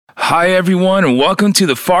Hi, everyone, and welcome to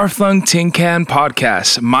the Far Flung Tin Can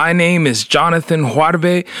Podcast. My name is Jonathan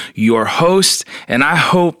Huarbe, your host, and I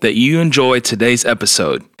hope that you enjoy today's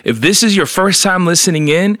episode. If this is your first time listening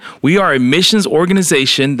in, we are a missions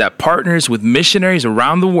organization that partners with missionaries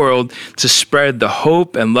around the world to spread the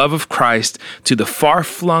hope and love of Christ to the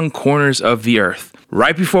far-flung corners of the earth.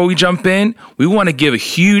 Right before we jump in, we want to give a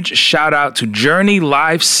huge shout out to Journey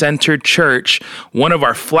Life Centered Church, one of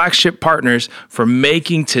our flagship partners, for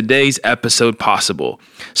making today's episode possible.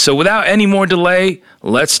 So without any more delay,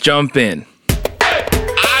 let's jump in.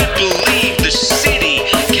 I believe the city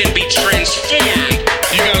can be transformed.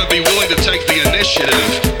 You got to be willing to take the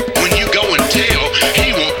initiative. When you go and tell,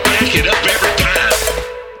 he will back it up every time.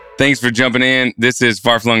 Thanks for jumping in. This is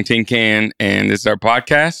Far Flung Tin Can, and this is our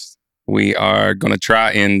podcast. We are going to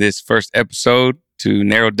try in this first episode to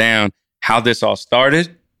narrow down how this all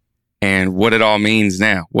started and what it all means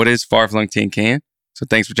now. What is Far Flung Tin Can? So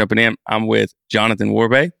thanks for jumping in. I'm with Jonathan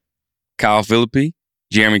Warbe, Kyle Philippi,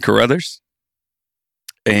 Jeremy Carruthers,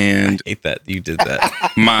 and I hate that you did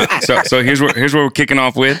that. So here's what we're kicking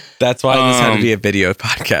off with. That's why this had to be a video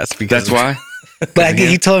podcast. Because That's why. But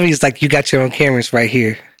he told me, it's like, you got your own cameras right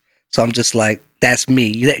here. So I'm just like, that's me.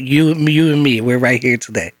 You and me, we're right here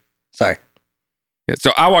today. Sorry. Yeah,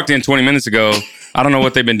 so I walked in 20 minutes ago. I don't know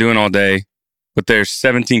what they've been doing all day, but there's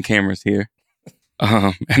 17 cameras here.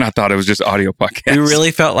 And I thought it was just audio podcast. we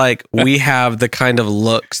really felt like we have the kind of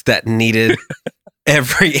looks that needed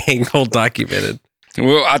every angle documented.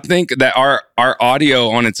 Well, I think that our audio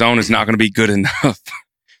on its own is not going to be good enough.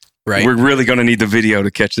 Right. We're really going to need the video to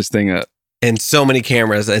catch this thing up. And so many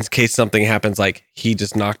cameras in case something happens, like he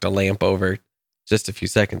just knocked a lamp over just a few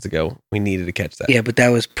seconds ago. We needed to catch that. Yeah, but that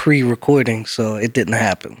was pre-recording, so it didn't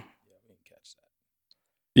happen.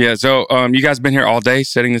 Yeah, so you guys been here all day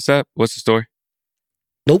setting this up? What's the story?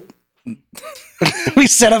 Nope. We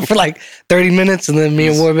set up for like 30 minutes, and then me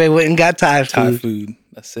and Warbe went and got Thai food.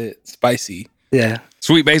 That's it. Spicy. Yeah.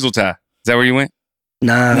 Sweet basil Thai. Is that where you went?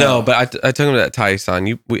 Nah. No, but I took him to that Thai son.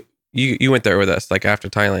 You went there with us, like after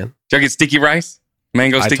Thailand. Did y'all get sticky rice?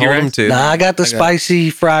 Mango sticky I told rice? him to. Nah, I got the spicy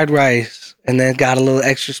fried rice, and then got a little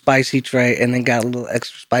extra spicy tray, and then got a little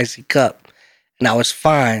extra spicy cup. And I was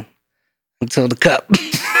fine until the cup.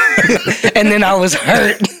 And then I was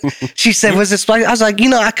hurt. She said, was it spicy? I was like,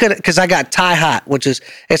 I could, because I got Thai hot,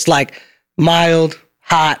 it's like mild,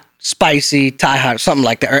 hot, spicy, Thai hot, something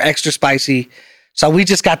like that, or extra spicy. So we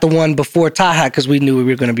just got the one before Thai hot because we knew we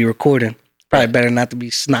were going to be recording. Probably better not to be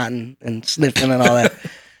snotting and sniffing and all that.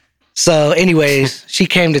 So anyways, she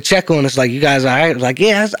came to check on us like, you guys all right? I was like,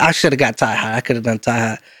 yeah, I should have got Thai hot. I could have done Thai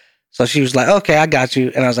hot. So she was like, okay, I got you.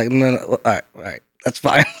 And I was like, no, all right, that's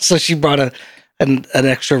fine. So she brought an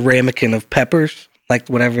extra ramekin of peppers, like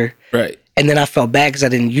whatever. Right. And then I felt bad because I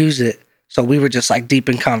didn't use it. So we were just like deep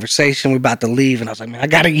in conversation. We're about to leave. And I was like, man, I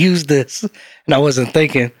got to use this. And I wasn't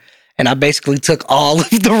thinking. And I basically took all of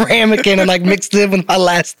the ramekin and like mixed it with my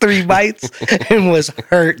last 3 bites and was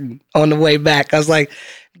hurting on the way back. I was like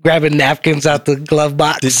grabbing napkins out the glove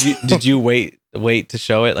box. Did you wait to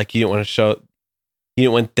show it? Like you didn't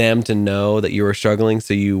want them to know that you were struggling,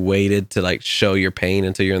 so you waited to like show your pain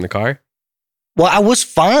until you're in the car? Well, I was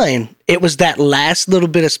fine. It was that last little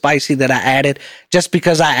bit of spicy that I added just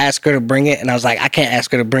because I asked her to bring it, and I was like, I can't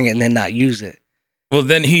ask her to bring it and then not use it. Well,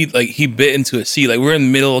 then he bit into a seed. Like, we're in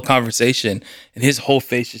the middle of a conversation, and his whole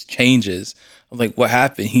face just changes. I'm like, what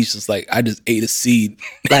happened? He's just like, I just ate a seed.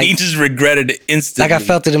 Like, he just regretted it instantly. Like, I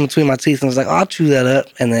felt it in between my teeth, and I was like, I'll chew that up,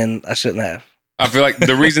 and then I shouldn't have. I feel like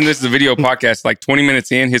the reason this is a video podcast, like 20 minutes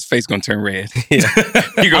in, his face going to turn red. Yeah.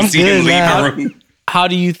 You're going to see him leave the room. How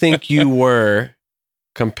do you think you were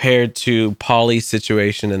compared to Polly's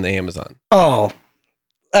situation in the Amazon? Oh,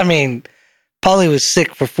 I mean, Polly was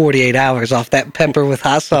sick for 48 hours off that pepper with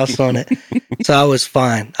hot sauce on it. So I was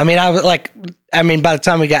fine. I mean, by the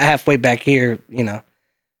time we got halfway back here,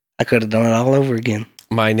 I could have done it all over again.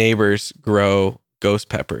 My neighbors grow ghost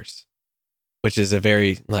peppers, which is a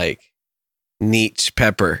very like niche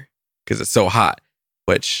pepper because it's so hot,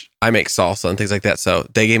 which I make salsa and things like that. So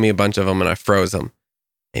they gave me a bunch of them and I froze them.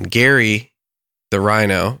 And Gary, the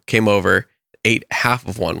rhino, came over, ate half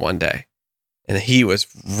of one day, and he was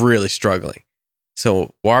really struggling.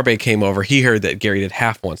 So Warbe came over. He heard that Gary did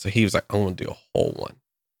half one, so he was like, "I want to do a whole one."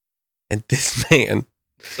 And this man,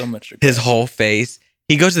 so much regret. His whole face.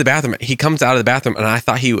 He goes to the bathroom. He comes out of the bathroom, and I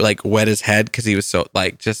thought he would like wet his head because he was so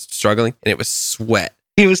like just struggling, and it was sweat.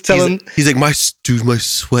 He was telling, he's like, my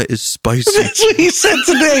sweat is spicy. That's what he said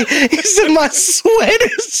today. He said, my sweat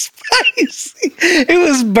is spicy. It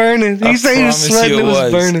was burning. He said he was sweating. It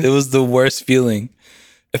was burning. It was the worst feeling.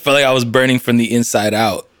 It felt like I was burning from the inside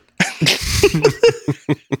out.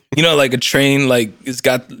 You know, like a train, like it's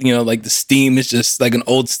got, you know, like the steam is just like an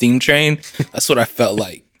old steam train. That's what I felt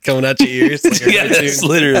like. Coming out your ears. Like Yeah, that's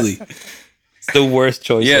literally. It's the worst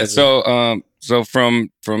choice. Yeah. ever. So from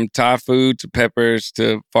Thai food to peppers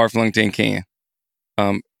to Far Flung Tin Can.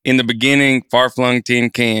 In the beginning, Far Flung Tin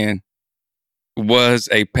Can was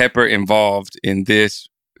a pepper involved in this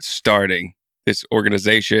starting this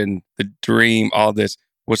organization, the dream, all this.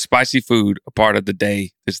 Was spicy food a part of the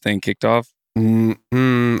day this thing kicked off?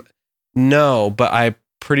 No, but I'm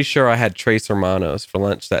pretty sure I had Tres Hermanos for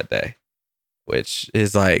lunch that day, which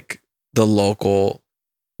is like the local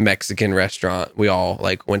Mexican restaurant. We all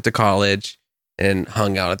like went to college and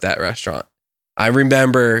hung out at that restaurant. I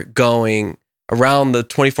remember going around the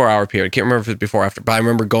 24-hour period. I can't remember if it was before or after, but I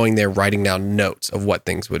remember going there writing down notes of what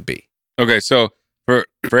things would be. Okay, so for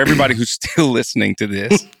everybody who's still listening to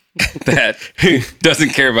this that doesn't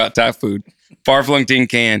care about Thai food, Far Flung Tin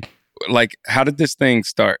Can, like, how did this thing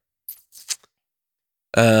start?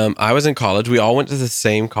 I was in college. We all went to the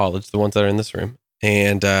same college, the ones that are in this room.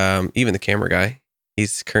 And even the camera guy,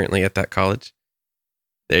 he's currently at that college.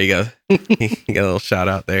 There you go. You got a little shout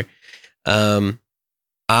out there.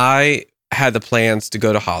 I had the plans to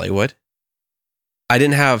go to Hollywood. I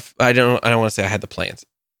don't want to say I had the plans.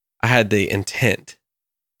 I had the intent,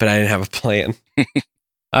 but I didn't have a plan.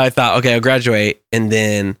 I thought, okay, I'll graduate and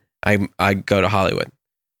then I go to Hollywood.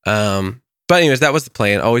 But anyways, that was the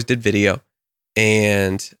plan. Always did video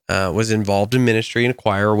and was involved in ministry and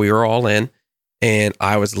choir. We were all in. And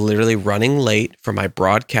I was literally running late for my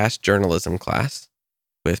broadcast journalism class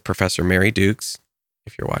with Professor Mary Dukes,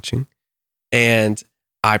 if you're watching. And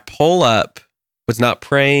I pull up, was not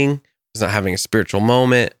praying, was not having a spiritual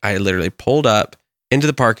moment. I literally pulled up into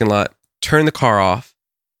the parking lot, turned the car off,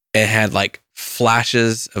 and had like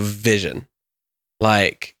flashes of vision.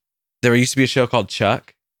 Like there used to be a show called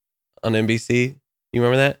Chuck on NBC. You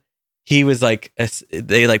remember that? He was like,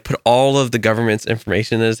 they like put all of the government's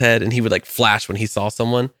information in his head and he would like flash when he saw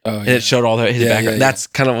someone and it showed all his background. Yeah. That's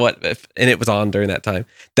kind of what, and it was on during that time.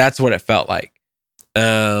 That's what it felt like.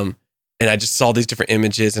 And I just saw these different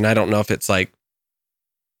images and I don't know if it's like,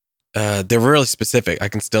 they're really specific. I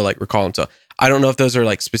can still like recall them. So I don't know if those are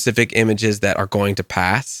like specific images that are going to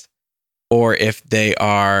pass or if they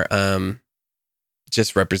are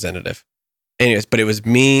just representative. Anyways, but it was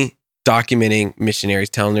me documenting missionaries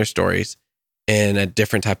telling their stories in a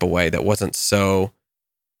different type of way that wasn't so,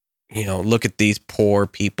 you know, look at these poor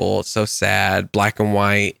people. It's so sad. Black and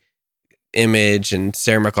white image and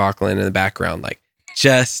Sarah McLachlan in the background. Like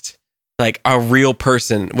just like a real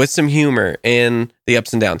person with some humor and the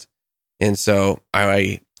ups and downs. And so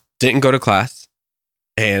I didn't go to class.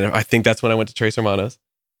 And I think that's when I went to Tres Hermanos.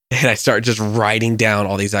 And I started just writing down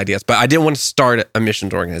all these ideas. But I didn't want to start a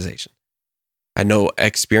missions organization. I had no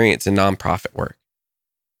experience in nonprofit work.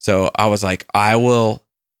 So I was like, I will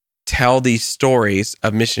tell these stories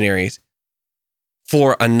of missionaries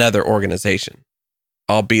for another organization.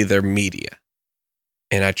 I'll be their media.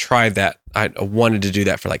 And I tried that. I wanted to do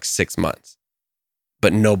that for like 6 months,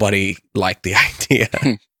 but nobody liked the idea.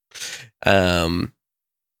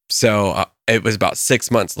 So it was about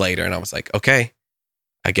 6 months later and I was like, okay,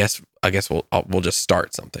 I guess we'll just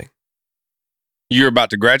start something. You're about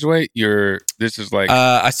to graduate? This is like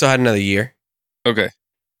I still had another year. Okay.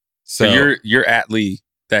 So you're at Lee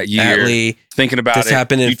that year. At Lee, thinking about this it.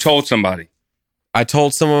 Happened you told somebody. I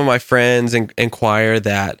told some of my friends in choir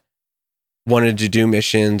that wanted to do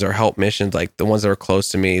missions or help missions, like the ones that were close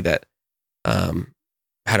to me that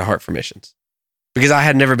had a heart for missions. Because I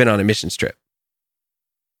had never been on a missions trip.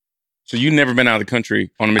 So you never been out of the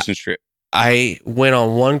country on a missions trip? I went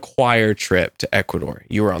on one choir trip to Ecuador.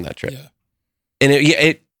 You were on that trip. Yeah. And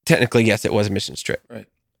it technically, yes, it was a missions trip. Right.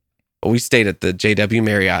 But we stayed at the JW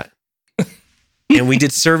Marriott. And we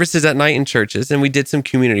did services at night in churches and we did some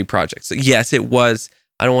community projects. So yes, it was,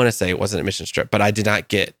 I don't want to say it wasn't a missions trip, but I did not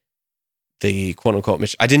get the quote unquote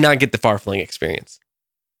mission. I did not get the far flung experience.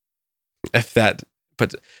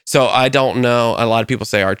 So I don't know. A lot of people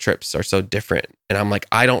say our trips are so different. And I'm like,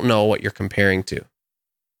 I don't know what you're comparing to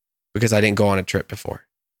because I didn't go on a trip before.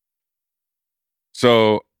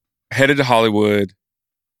 So headed to Hollywood,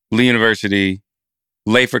 Lee University,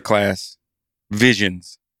 late for class,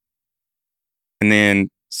 visions. And then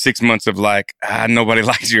 6 months of like, nobody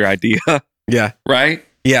likes your idea. Yeah. Right?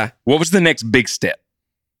 Yeah. What was the next big step?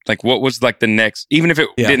 Like, what was like the next, even if it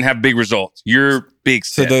didn't have big results, your big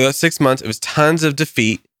step? So the 6 months, it was tons of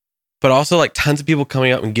defeat, but also like tons of people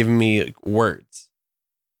coming up and giving me like, words.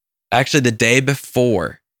 Actually, the day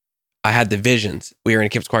before I had the visions, we were in a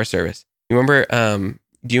campus choir service. You remember,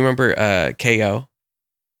 do you remember KO?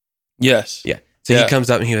 Yes. Yeah. So he comes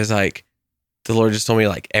up and he was like, the Lord just told me,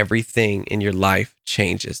 like, everything in your life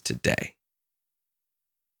changes today.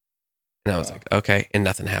 And I was like, okay. And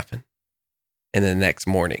nothing happened. And then the next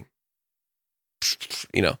morning,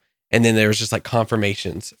 and then there was just like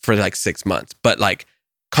confirmations for like 6 months, but like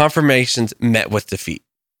confirmations met with defeat.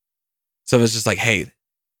 So it was just like, hey,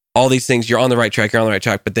 all these things, you're on the right track.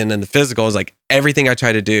 But then in the physical, is like everything I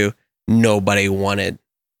tried to do, nobody wanted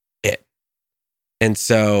it. And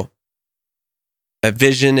so a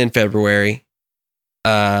vision in February.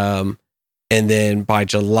 And then by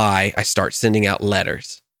July, I start sending out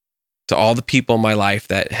letters to all the people in my life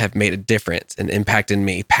that have made a difference and impacted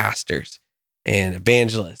me, pastors and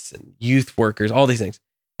evangelists and youth workers, all these things.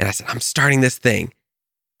 And I said, I'm starting this thing.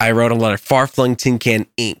 I wrote a letter, Far-Flung Tin Can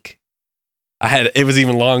Inc. It was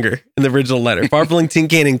even longer in the original letter, Far-Flung Tin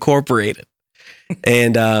Can Incorporated.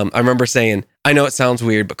 And I remember saying, I know it sounds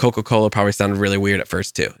weird, but Coca-Cola probably sounded really weird at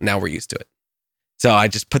first too. Now we're used to it. So I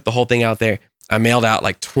just put the whole thing out there. I mailed out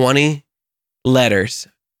like 20 letters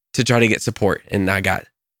to try to get support, and I got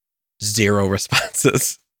 0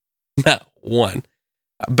 responses. Not one.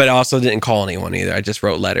 But I also didn't call anyone either. I just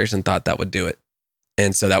wrote letters and thought that would do it.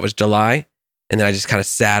 And so that was July. And then I just kind of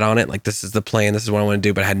sat on it. Like, this is the plan. This is what I want to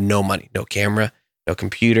do. But I had no money, no camera, no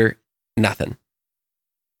computer, nothing.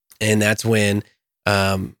 And that's when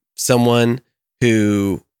someone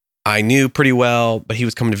who I knew pretty well, but he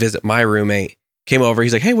was coming to visit my roommate, came over.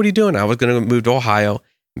 He's like, hey, what are you doing? I was going to move to Ohio,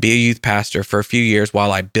 be a youth pastor for a few years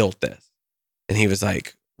while I built this. And he was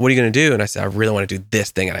like, what are you going to do? And I said, I really want to do this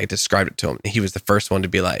thing. And I described it to him. And he was the first one to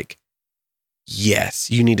be like, yes,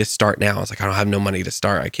 you need to start now. I was like, I don't have no money to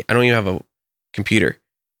start. I don't even have a computer.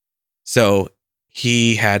 So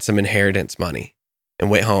he had some inheritance money and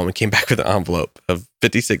went home and came back with an envelope of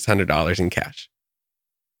 $5,600 in cash.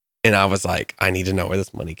 And I was like, I need to know where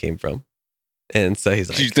this money came from. And so he's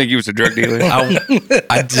like, did you think he was a drug dealer?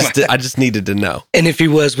 I just needed to know. And if he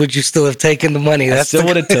was, would you still have taken the money? I still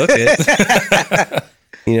would have took it,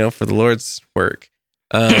 for the Lord's work.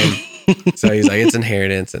 So he's like, it's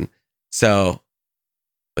inheritance. And so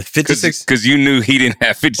with 56, because you knew he didn't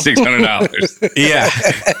have $5,600. yeah,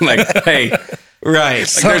 like, hey, right.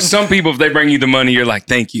 Like, there's some people, if they bring you the money, you're like,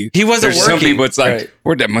 thank you. He wasn't There's working. some people, it's like, Right.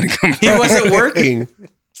 where'd that money come from? He wasn't working.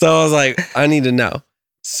 So I was like, I need to know.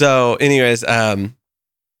 So anyways,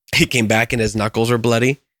 he came back and his knuckles were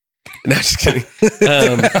bloody. No, just kidding.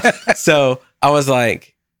 So I was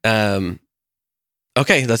like,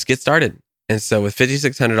 okay, let's get started. And so with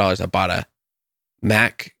 $5,600, I bought a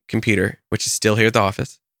Mac computer, which is still here at the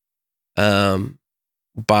office.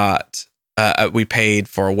 We paid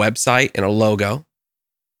for a website and a logo.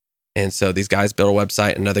 And so these guys built a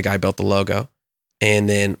website, another guy built the logo. And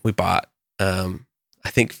then we bought, I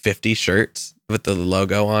think 50 shirts with the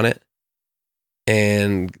logo on it.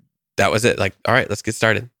 And that was it. Like, all right, let's get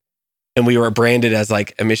started. And we were branded as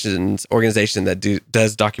like a missions organization that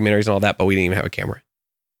does documentaries and all that, but we didn't even have a camera.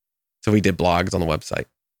 So we did blogs on the website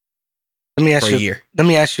Let me ask for you a year. Let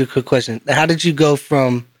me ask you a quick question. How did you go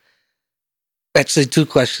from, actually 2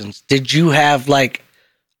 questions. Did you have like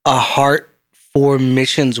a heart for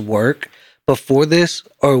missions work before this?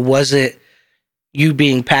 Or was it you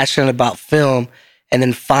being passionate about film and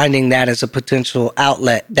then finding that as a potential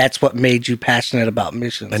outlet? That's what made you passionate about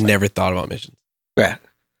missions. I never thought about missions. Yeah.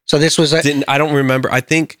 So this was I don't remember. I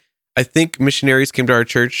think missionaries came to our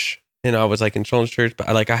church and I was like in children's church, but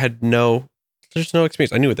I had there's no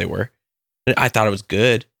experience. I knew what they were. And I thought it was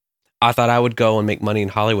good. I thought I would go and make money in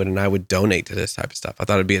Hollywood and I would donate to this type of stuff. I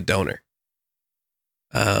thought I'd be a donor.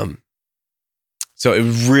 So it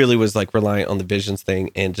really was like reliant on the visions thing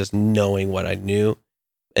and just knowing what I knew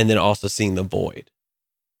and then also seeing the void.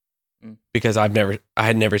 Because I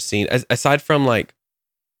had never seen, aside from like,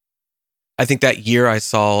 I think that year I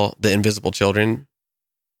saw the Invisible Children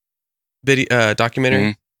video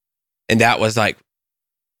documentary. Mhm. And that was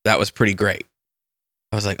pretty great.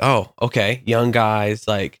 I was like, oh, okay. Young guys,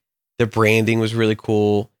 like the branding was really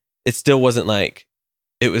cool. It still wasn't like,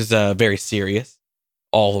 it was very serious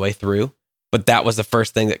all the way through. But that was the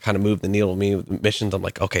first thing that kind of moved the needle to me with missions. I'm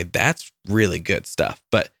like, okay, that's really good stuff.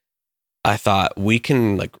 But I thought we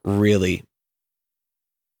can like really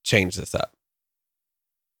change this up.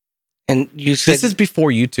 and you said This is before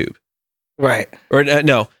YouTube. right. Or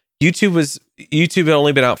no, YouTube had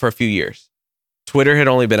only been out for a few years. Twitter had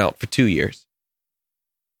only been out for 2 years.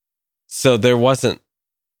 So there wasn't,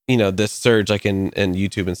 this surge like in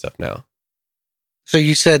YouTube and stuff now. So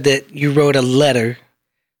you said that you wrote a letter,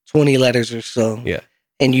 20 letters or so. Yeah.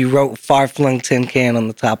 And you wrote Far-Flung Tin Can on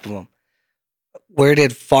the top of them. Where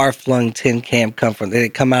did Far-Flung Tin Can come from? Did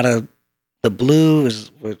it come out of the blue?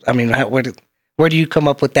 Where do you come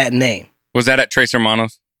up with that name? Was that at Trace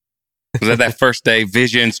Hermanos? Was that first day?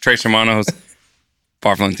 Visions, Trace Hermanos,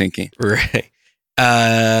 Far Flung Tin Can. Right.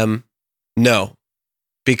 No,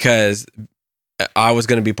 because I was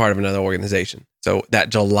going to be part of another organization. So that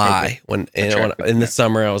July, when in the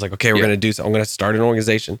summer, I was like, okay, we're going to do something. I'm going to start an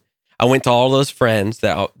organization. I went to all those friends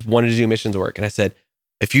that wanted to do missions work, and I said,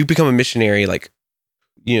 if you become a missionary, like,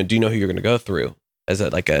 do you know who you're going to go through as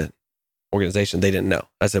a organization? They didn't know.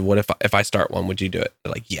 I said, what if I start one? Would you do it?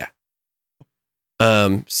 They're like, yeah.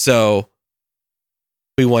 So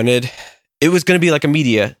we wanted. It was going to be like a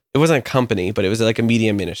media. It wasn't a company, but it was like a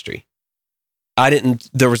media ministry.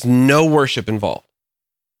 There was no worship involved.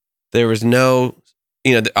 There was no,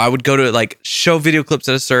 I would go to like show video clips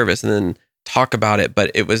at a service and then talk about it,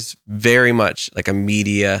 but it was very much like a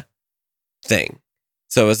media thing.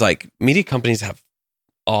 So it was like media companies have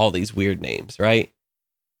all these weird names, right?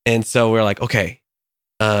 And so we're like, okay,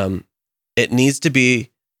 it needs to be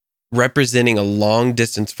representing a long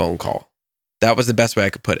distance phone call. That was the best way I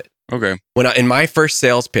could put it. Okay. In my first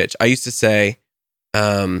sales pitch, I used to say,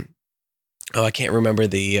 I can't remember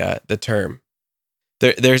the term.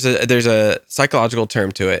 There's a psychological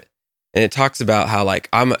term to it, and it talks about how like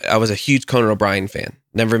I was a huge Conan O'Brien fan.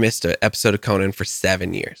 Never missed an episode of Conan for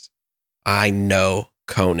 7 years. I know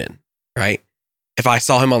Conan, right? If I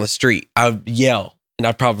saw him on the street, I would yell, and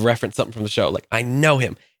I'd probably reference something from the show. Like, I know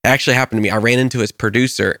him. It actually happened to me. I ran into his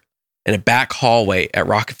producer in a back hallway at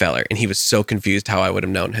Rockefeller, and he was so confused how I would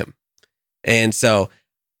have known him. And so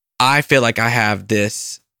I feel like I have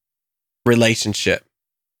this relationship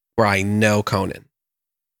where I know Conan.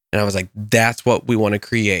 And I was like, that's what we want to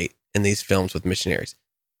create in these films with missionaries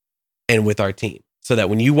and with our team. So that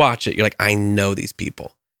when you watch it, you're like, I know these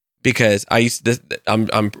people. Because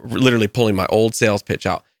I'm literally pulling my old sales pitch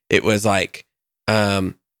out. It was like,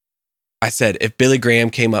 I said, if Billy Graham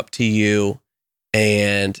came up to you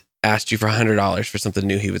and asked you for $100 for something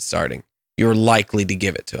new he was starting, you're likely to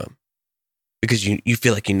give it to him because you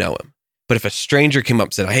feel like you know him. But if a stranger came up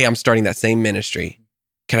and said, hey, I'm starting that same ministry,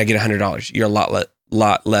 can I get $100? You're a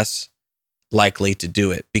lot less likely to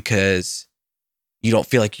do it because you don't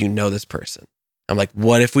feel like you know this person. I'm like,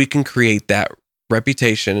 what if we can create that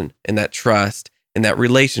reputation and that trust and that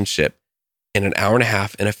relationship in an hour and a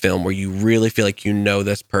half in a film where you really feel like you know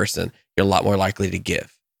this person? You're a lot more likely to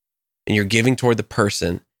give. And you're giving toward the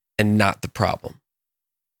person and not the problem.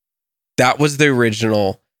 That was the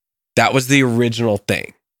original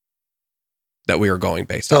thing that we were going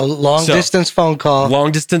based on. So long distance phone call.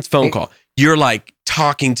 Long distance phone call. You're like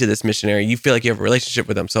talking to this missionary. You feel like you have a relationship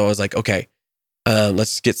with them. So I was like, okay,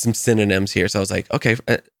 let's get some synonyms here. So I was like, okay,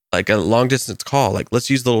 like a long distance call. Like, let's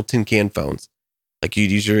use the little tin can phones like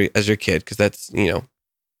you'd use as your kid. Cause that's,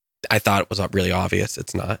 I thought it was really obvious.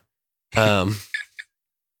 It's not. And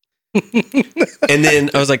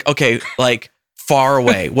then I was like, okay, like far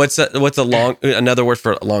away. What's another word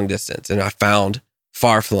for long distance? And I found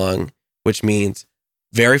far flung, which means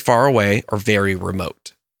very far away or very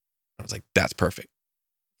remote. I was like, that's perfect.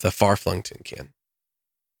 The far flung tin can.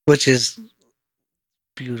 Which is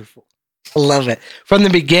beautiful. I love it. From the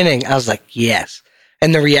beginning, I was like, yes.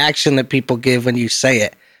 And the reaction that people give when you say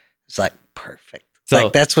it, it's like perfect. So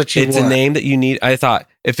like that's what you want. It's a name that you need. I thought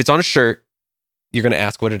if it's on a shirt, you're going to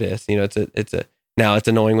ask what it is. Now it's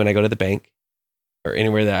annoying when I go to the bank or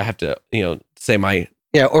anywhere that I have to, say my.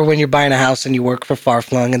 Yeah. Or when you're buying a house and you work for Far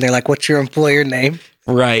Flung and they're like, what's your employer name?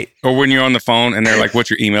 Right. Or when you're on the phone and they're like, what's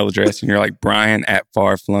your email address? And you're like, Brian at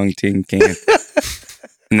Far Flung Tin Can.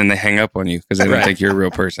 And then they hang up on you because they don't think you're a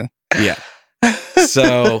real person. Yeah.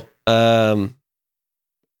 So,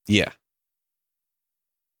 yeah.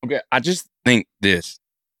 Okay. I just think this,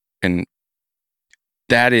 and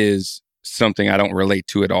that is something I don't relate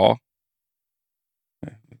to at all.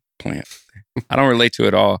 Plant. I don't relate to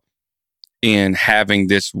at all in having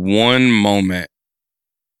this one moment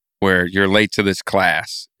where you're late to this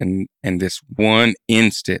class and this one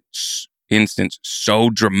instance so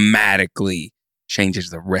dramatically changes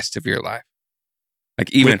the rest of your life.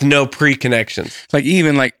 Like even with no pre-connections. Like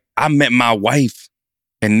even like I met my wife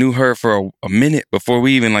and knew her for a minute before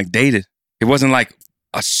we even like dated. It wasn't like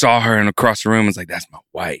I saw her and across the room and was like, that's my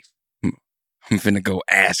wife. I'm finna go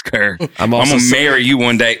ask her. I'm gonna marry you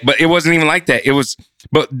one day. But it wasn't even like that. It was,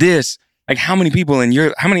 but this, like how many people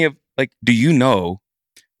how many of like, do you know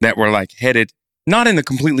that were like headed, not in the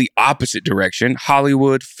completely opposite direction,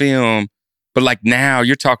 Hollywood, film, but like now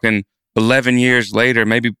you're talking 11 years later,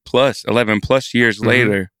 maybe 11 plus years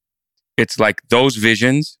later, it's like those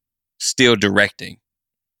visions still directing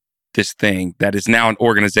this thing that is now an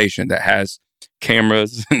organization that has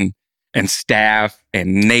cameras and staff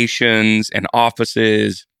and nations and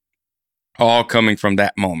offices all coming from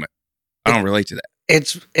that moment. I don't relate to that.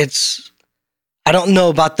 it's I don't know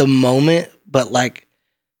about the moment, but like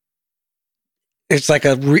it's like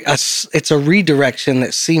it's a redirection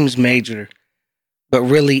that seems major, but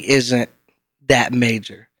really isn't that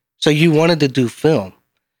major. So you wanted to do film.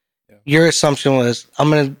 Yeah. Your assumption was,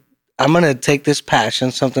 I'm gonna take this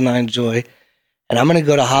passion, something I enjoy, and I'm gonna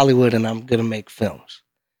go to Hollywood and I'm gonna make films.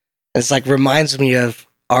 And it's like reminds me of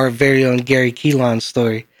our very own Gary Keelan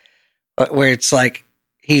story, where it's like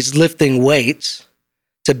he's lifting weights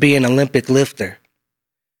to be an Olympic lifter.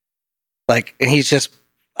 Like, and he's just,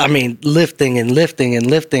 lifting and lifting and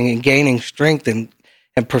lifting and gaining strength and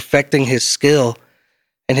perfecting his skill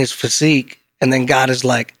and his physique. And then God is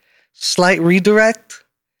like, slight redirect.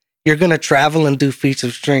 You're going to travel and do feats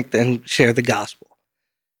of strength and share the gospel.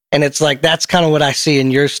 And it's like, that's kind of what I see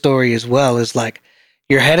in your story as well, is like,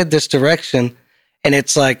 you're headed this direction and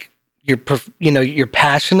it's like, you're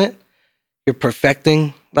passionate, you're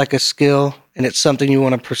perfecting like a skill, and it's something you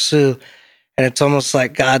want to pursue. And it's almost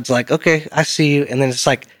like God's like, okay, I see you. And then it's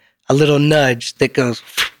like a little nudge that goes,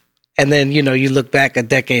 and then, you look back a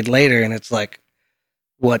decade later and it's like,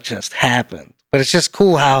 what just happened? But it's just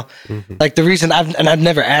cool how, like the reason I've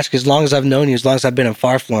never asked, as long as I've known you, as long as I've been in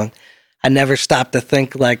Far Flung, I never stopped to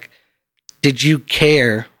think like, did you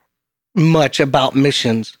care much about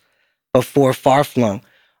missions before Far Flung?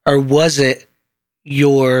 Or was it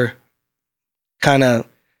your kind of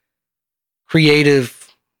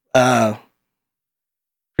creative outlet,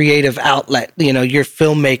 your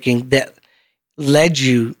filmmaking that led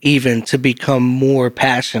you even to become more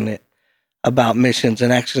passionate about missions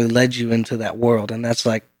and actually led you into that world? And that's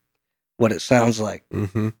like what it sounds like.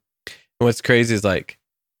 Mm-hmm. And what's crazy is like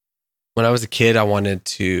when I was a kid, I went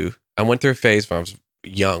through a phase when I was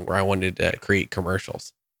young where I wanted to create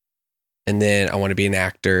commercials. And then I want to be an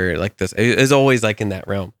actor like this. It's always like in that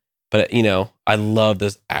realm. But, I love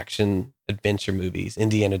those action adventure movies,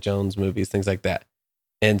 Indiana Jones movies, things like that.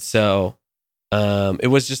 And so it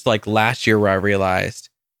was just like last year where I realized,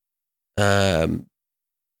 gave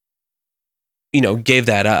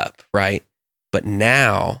that up, right? But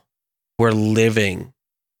now we're living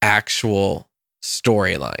actual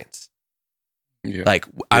storylines. Yeah. Like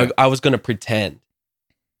I was going to pretend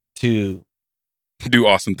to do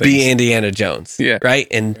awesome things, be Indiana Jones, right?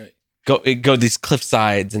 And go these cliff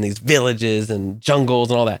sides and these villages and jungles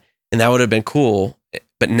and all that. And that would have been cool.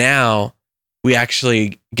 But now we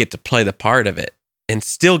actually get to play the part of it and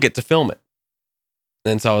still get to film it.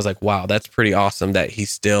 And so I was like, wow, that's pretty awesome that he's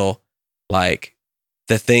still like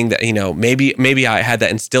the thing that, maybe I had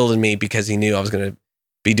that instilled in me because he knew I was going to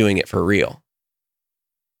be doing it for real.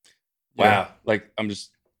 Wow. Yeah. Like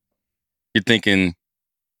you're thinking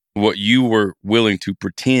what you were willing to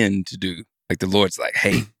pretend to do. Like the Lord's like,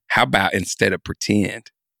 hey, how about instead of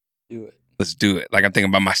pretend, do it. Let's do it. Like I'm thinking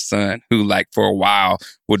about my son who like for a while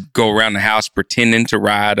would go around the house pretending to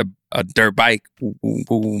ride a dirt bike. Boom, boom,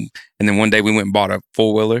 boom. And then one day we went and bought a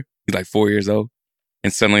 4-wheeler. He's like 4 years old.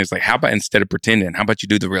 And suddenly it's like, how about instead of pretending, how about you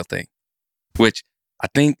do the real thing? Which I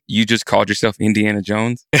think you just called yourself Indiana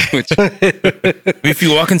Jones. Which if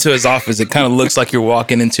you walk into his office, it kind of looks like you're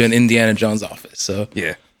walking into an Indiana Jones office. So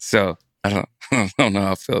yeah. So I don't know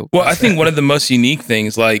how I feel. Well, I think one of the most unique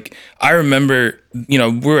things, like I remember, we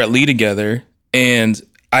were at Lee together, and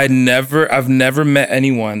I've never met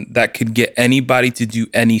anyone that could get anybody to do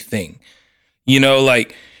anything.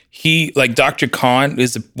 Like Dr. Khan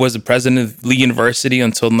was the president of Lee University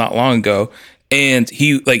until not long ago, and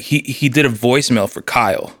he did a voicemail for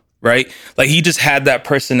Kyle. Right? Like he just had that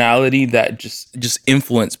personality that just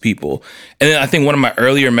influenced people. And then I think one of my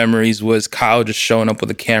earlier memories was Kyle just showing up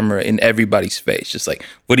with a camera in everybody's face, just like,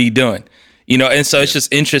 what are you doing? And so it's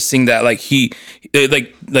just interesting that like he,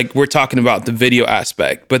 like we're talking about the video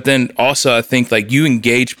aspect, but then also I think like you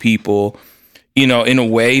engage people, in a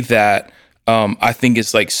way that I think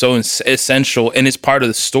is like so essential, and it's part of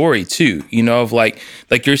the story too. Of like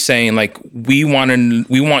you're saying, like we want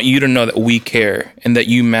you to know that we care and that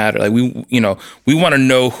you matter. Like we want to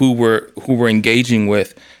know who we're engaging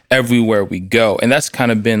with everywhere we go, and that's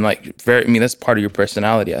kind of been like that's part of your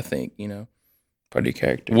personality. I think part of your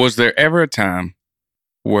character. Was there ever a time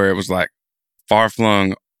where it was like Far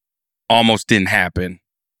Flung almost didn't happen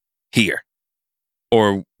here,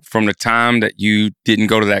 or from the time that you didn't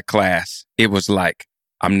go to that class, it was like,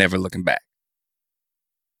 I'm never looking back?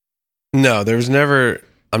 No, there was never,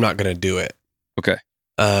 I'm not going to do it. Okay.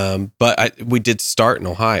 But we did start in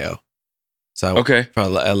Ohio. So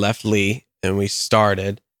I left Lee and we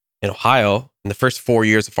started in Ohio. And the first 4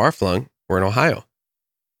 years of Far Flung were in Ohio.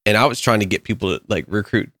 And I was trying to get people to like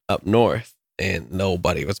recruit up north, and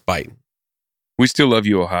nobody was biting. We still love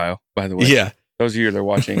you, Ohio, by the way. Yeah. Those of you that are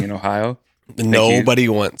watching in Ohio, Nobody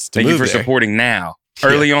wants to Thank move you for there. supporting now.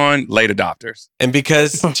 Early on, late adopters. And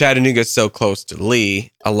because Chattanooga is so close to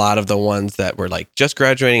Lee, a lot of the ones that were like just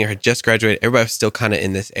graduating or had just graduated, everybody was still kind of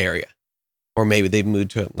in this area. Or maybe they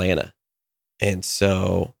moved to Atlanta. And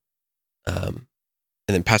so, and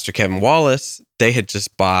then Pastor Kevin Wallace, they had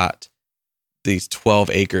just bought these 12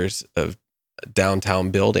 acres of downtown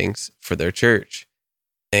buildings for their church.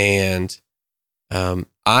 And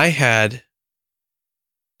I had,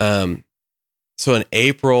 so in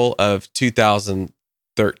April of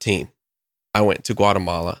 2013, I went to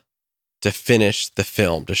Guatemala to finish the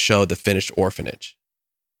film, to show the finished orphanage,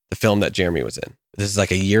 the film that Jeremy was in. This is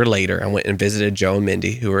like a year later. I went and visited Joe and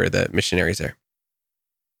Mindy, who were the missionaries there.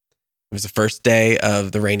 It was the first day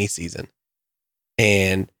of the rainy season.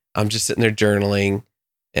 And I'm just sitting there journaling,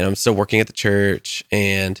 and I'm still working at the church.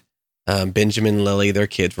 And Benjamin and Lily, their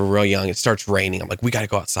kids, were real young. It starts raining. I'm like, we got to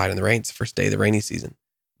go outside in the rain. It's the first day of the rainy season.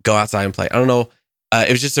 Go outside and play. I don't know. It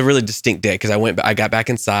was just a really distinct day because I got back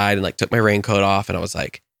inside and like took my raincoat off, and I was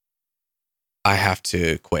like, I have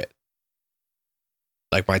to quit.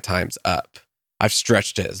 Like, my time's up. I've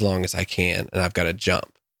stretched it as long as I can, and I've got to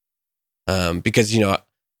jump. Because, you know,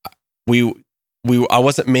 I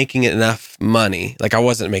wasn't making enough money. Like, I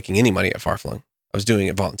wasn't making any money at Farflung. I was doing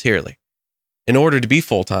it voluntarily. In order to be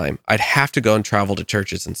full-time, I'd have to go and travel to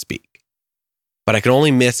churches and speak. But I could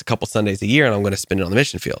only miss a couple Sundays a year, and I'm going to spend it on the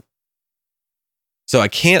mission field. So I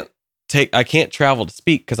can't travel to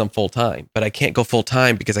speak because I'm full-time, but I can't go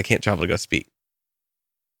full-time because I can't travel to go speak.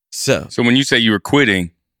 So when you say you were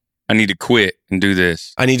quitting, I need to quit and do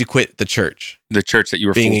this. I need to quit the church. The church that you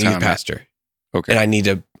were being a full-time youth pastor. Okay. And I need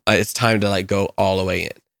to, it's time to like go all the way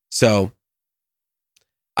in. So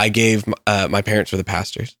I gave, my parents were the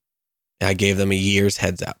pastors, and I gave them a year's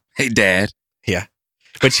heads up. Hey, Dad. Yeah.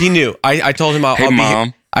 But she knew. I told him Hey,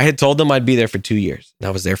 Mom. I had told them I'd be there for 2 years, and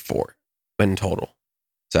I was there 4 in total.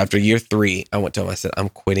 So after year 3, I went to him. I said, I'm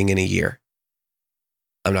quitting in a year.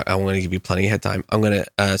 I'm going to give you plenty of head time. I'm going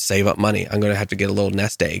to save up money. I'm going to have to get a little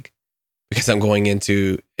nest egg because I'm going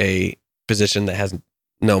into a position that has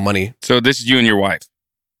no money. So this is you and your wife?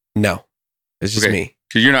 No, it's just me.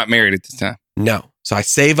 Because you're not married at this time. No. So I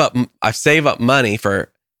save up money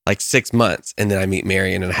for like 6 months, and then I meet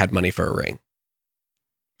Marion, and I had money for a ring.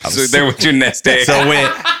 So there was your nest egg. So it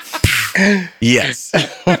went, yes.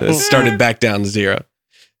 It started back down to 0.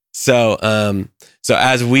 So,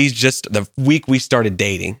 as the week we started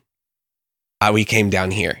dating, we came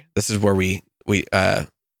down here. This is where we had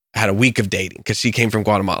a week of dating because she came from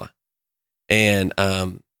Guatemala. And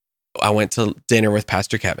I went to dinner with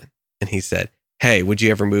Pastor Kevin, and he said, hey, would you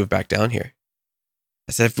ever move back down here?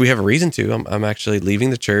 I said, if we have a reason to. I'm actually leaving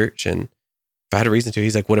the church, and if I had a reason to.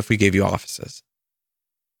 He's like, what if we gave you offices?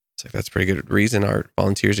 It's like, that's a pretty good reason. Our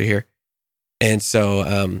volunteers are here. And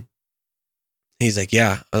so he's like,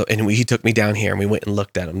 yeah. And he took me down here, and we went and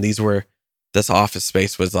looked at them. This office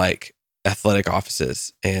space was like athletic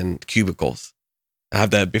offices and cubicles. I have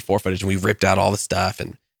the before footage, and we ripped out all the stuff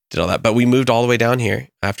and did all that. But we moved all the way down here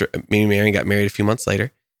after me and Marion got married a few months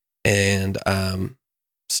later, and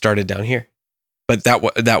started down here. But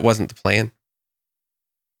that wasn't the plan.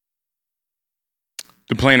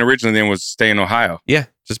 The plan originally then was stay in Ohio. Yeah.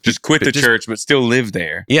 Just quit the church, but still live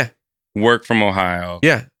there. Yeah. Work from Ohio.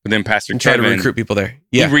 Yeah. But then Pastor and try Kevin, to recruit people there.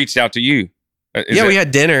 Yeah. He reached out to you. We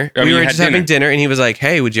had dinner. We were just having dinner, and he was like,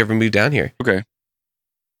 hey, would you ever move down here? Okay.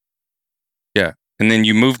 Yeah. And then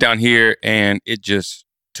you moved down here, and it just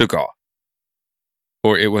took off.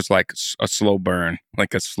 Or it was like a slow burn,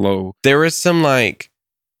 like a slow. There were some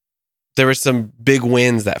big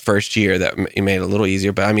wins that first year that it made it a little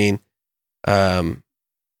easier. But I mean,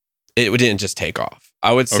 it didn't just take off.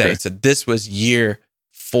 I would say, so this was year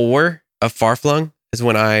 4 of Farflung is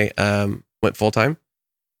when I went full time.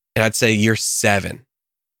 And I'd say year 7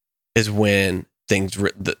 is when things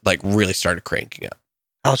really started cranking up.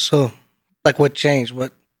 How so? Like, what changed?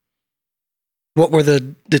 What were the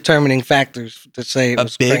determining factors to say it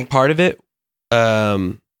was a big cranking? part of it?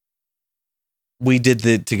 We did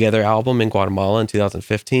the Together album in Guatemala in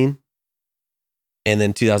 2015. And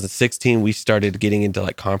then 2016, we started getting into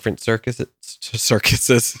like conference circuses.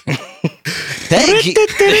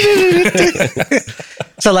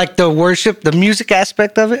 So like the worship, the music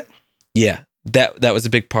aspect of it? Yeah, that was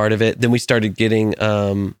a big part of it. Then we started getting,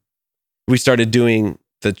 we started doing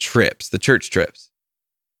the trips, the church trips.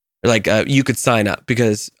 Like you could sign up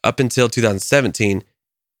because up until 2017,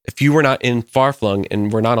 if you were not in Farflung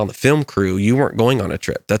and were not on the film crew, you weren't going on a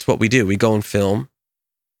trip. That's what we do. We go and film,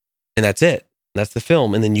 and that's it. That's the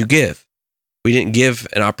film. And then you give. We didn't give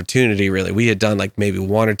an opportunity, really. We had done like maybe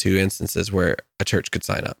 1 or 2 instances where a church could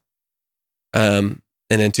sign up. And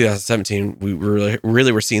And in 2017, we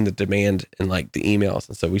really were seeing the demand in like the emails.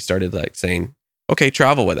 And so we started like saying, okay,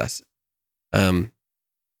 travel with us.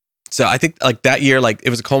 So I think like that year, like it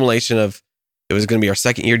was a culmination of, it was going to be our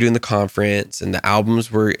second year doing the conference, and the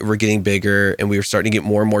albums were getting bigger, and we were starting to get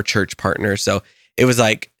more and more church partners. So it was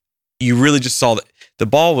like, you really just saw that the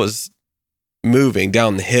ball was moving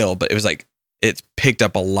down the hill, but it was like, it's picked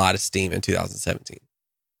up a lot of steam in 2017.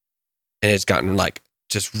 And it's gotten like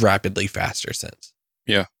just rapidly faster since.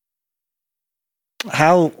 Yeah.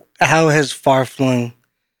 How has Far Flung,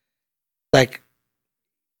 like,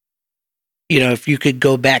 if you could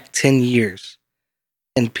go back 10 years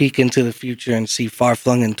and peek into the future and see Far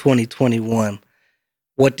Flung in 2021,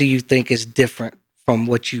 what do you think is different from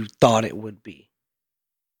what you thought it would be?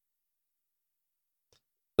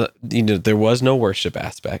 There was no worship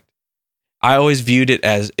aspect. I always viewed it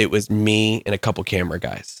as it was me and a couple camera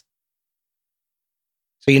guys.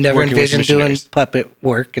 So you never Working with envisioned doing missionaries. puppet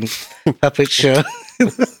work and puppet show?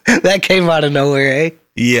 That came out of nowhere, eh?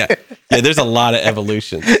 Yeah. There's a lot of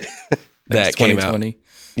evolution that came out. 2020.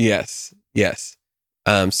 Yes.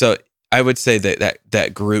 So I would say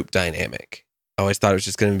that group dynamic, I always thought it was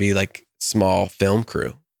just going to be like small film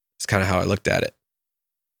crew. It's kind of how I looked at it.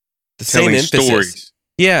 The Telling same emphasis. stories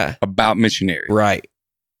Yeah. about missionaries. Right.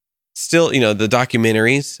 Still, the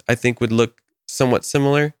documentaries I think would look somewhat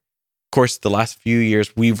similar. Of course, the last few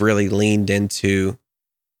years we've really leaned into,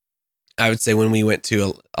 I would say when we went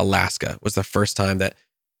to Alaska was the first time that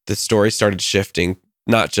the story started shifting,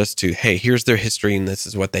 not just to, hey, here's their history and this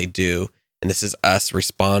is what they do, and this is us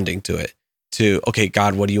responding to it, to, okay,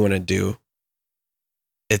 God, what do you want to do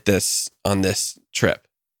on this trip?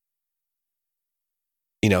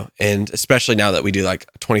 And especially now that we do like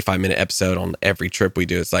a 25-minute episode on every trip we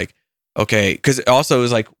do, it's like, okay, because it also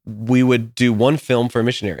was like we would do one film for a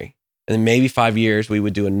missionary, and then maybe 5 years we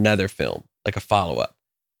would do another film, like a follow-up.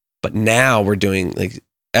 But now we're doing like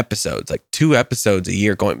episodes, like 2 episodes a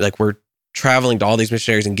year, going like we're traveling to all these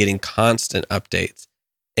missionaries and getting constant updates.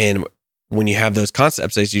 And when you have those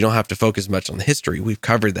constant updates, you don't have to focus much on the history. We've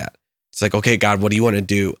covered that. It's like, okay, God, what do you want to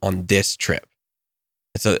do on this trip?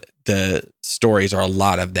 And so the stories are a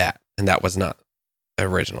lot of that. And that was not the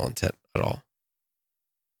original intent at all.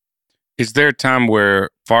 Is there a time where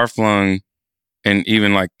Far Flung and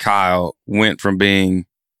even like Kyle went from being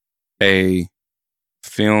a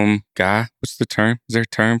film guy? What's the term? Is there a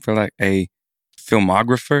term for like a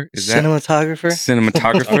filmographer? Is that Cinematographer?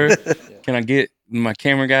 cinematographer? Can I get my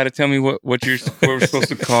camera guy to tell me what we're supposed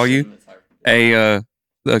to call you? A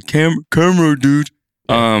camera dude.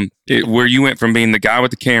 Where you went from being the guy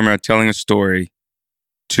with the camera telling a story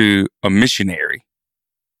to a missionary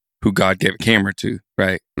who God gave a camera to,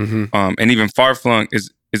 right? Mm-hmm. And even Far Flung,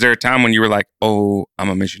 is there a time when you were like, oh, I'm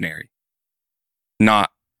a missionary?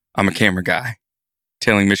 Not, I'm a camera guy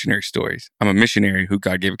telling missionary stories. I'm a missionary who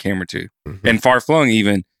God gave a camera to. Mm-hmm. And Far Flung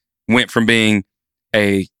even went from being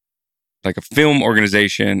a film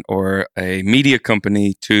organization or a media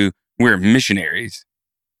company to we're missionaries.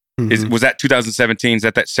 Mm-hmm. Was that 2017? Is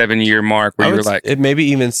that 7-year mark where you were like, it maybe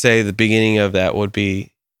even say the beginning of that would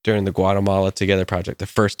be during the Guatemala Together Project, the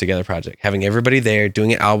first Together Project, having everybody there,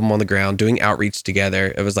 doing an album on the ground, doing outreach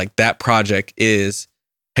together. It was like that project is,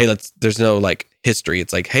 hey, there's no like history.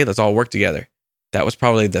 It's like, hey, let's all work together. That was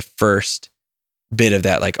probably the first bit of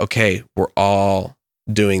that. Like, okay, we're all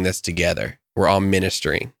doing this together. We're all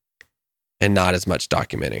ministering and not as much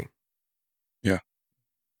documenting. Yeah.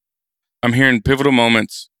 I'm hearing pivotal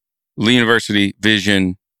moments, Lee University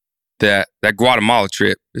vision, that Guatemala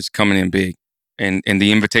trip is coming in big. And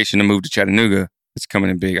the invitation to move to Chattanooga is coming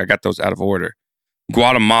in big. I got those out of order.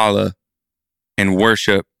 Guatemala and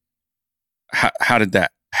worship, how did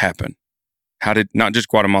that happen? How did, not just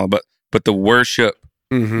Guatemala, but the worship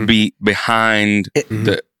be behind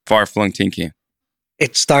the Far Flung Tin Can?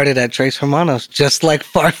 It started at Tres Hermanos, just like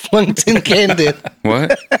Far Flung Tin Can did.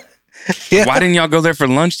 What? Yeah. Why didn't y'all go there for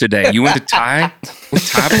lunch today? You went to Thai? What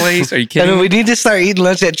Thai place? Are you I kidding mean, me? we need to start eating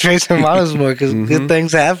lunch at Tres Hermanos more because good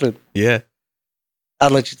things happen. Yeah. I'll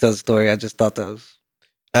let you tell the story. I just thought that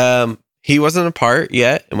was... He wasn't a part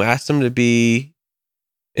yet, and we asked him to be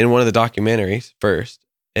in one of the documentaries first,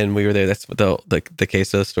 and we were there. That's what the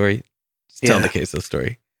queso story. Just tell the queso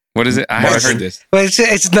story. What is it? I haven't heard this. But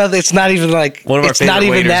it's not even like... One of our it's favorite not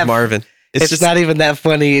even waiters, that, Marvin. It's just not even that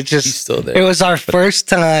funny. It's just... he's still there. It was our first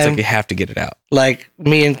It's like time, you have to get it out. like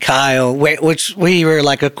me and Kyle, which we were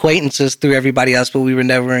like acquaintances through everybody else, but we were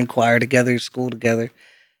never in choir together, school together.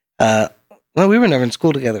 No, we were never in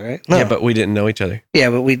school together, right? No. Yeah, but we didn't know each other. Yeah,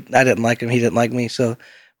 but I didn't like him. He didn't like me. So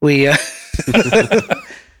we,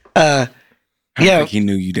 I don't Yeah. think he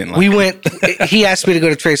knew you didn't like We it. went. He asked me to go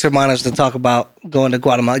to Tres Hermanos to talk about going to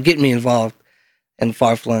Guatemala, getting me involved in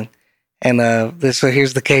Far Flung. And so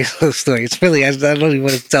here's the queso story. It's really, I don't even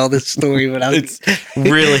want to tell this story, but It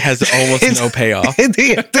really has almost no payoff.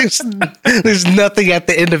 there's nothing at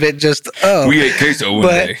the end of it. Just We ate queso one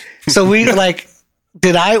but day. so we like,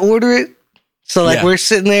 did I order it? So like Yeah. we're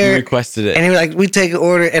sitting You there, requested it. and he was like, we take an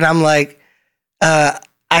order, and I'm like, I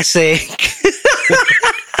say,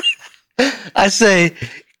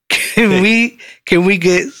 can we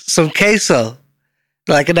get some queso?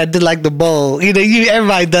 Like, and I did like the bowl. You know,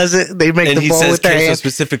 everybody does it. They make And the he bowl says with their queso hands.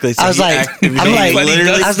 specifically. So I was he like- actively I'm like-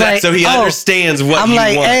 literally I was said- like, so he oh, understands what I'm you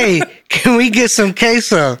like, want. hey, can we get some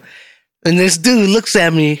queso? And this dude looks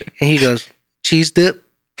at me and he goes, cheese dip?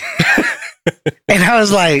 And I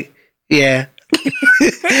was like, yeah.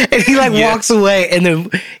 And he like walks away, and then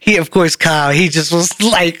he, of course, Kyle, he just was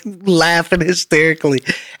like laughing hysterically,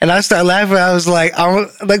 and I started laughing. I was like,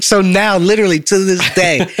 so now, literally to this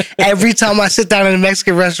day, every time I sit down in a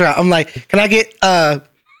Mexican restaurant, I'm like, can I get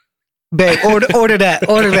babe, order that.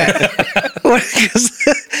 'Cause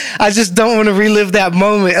I just don't want to relive that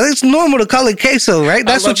moment. It's normal to call it queso, right?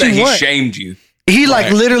 That's I love what you that want. He shamed you. He like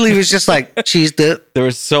Right. literally was just like cheese dip. There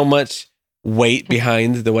was so much weight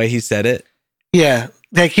behind the way he said it. Yeah,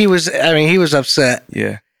 like he was upset.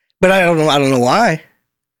 Yeah. But I don't know why.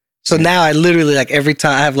 So now I literally, like, every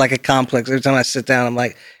time I have like a complex, every time I sit down, I'm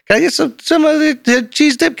like, can I get some of the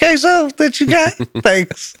cheese dip queso that you got?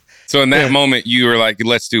 Thanks. So in that moment, you were like,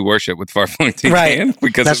 let's do worship with Far Flung Tin Right. Can.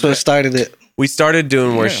 Because That's of what that. started it. We started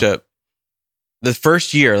doing worship. The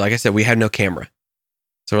first year, like I said, we had no camera.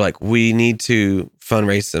 So we're like, we need to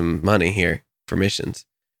fundraise some money here for missions.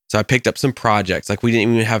 So I picked up some projects. Like, we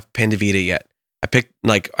didn't even have Pandavita yet.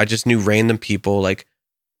 I just knew random people, like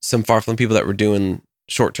some far-flung people that were doing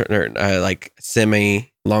short-term, like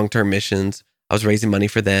semi-long-term missions. I was raising money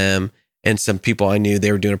for them, and some people I knew,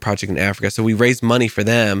 they were doing a project in Africa. So we raised money for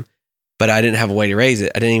them, but I didn't have a way to raise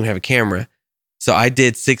it. I didn't even have a camera. So I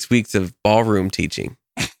did 6 weeks of ballroom teaching.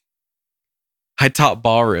 I taught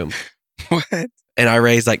ballroom, What? and I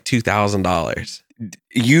raised like $2,000.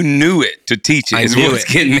 You knew it to teach it. I Is knew what's it.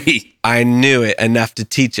 getting me. I knew it enough to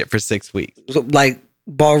teach it for 6 weeks. So, like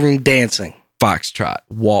ballroom dancing. Foxtrot,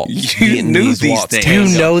 waltz, You knew Vietnamese these waltz, things. Do you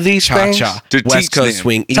tango, know these things? cha-cha, To West teach Coast them.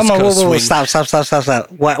 swing, East Come on, Coast swing,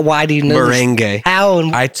 stop. Why do you know this? merengue. How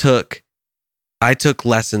and I took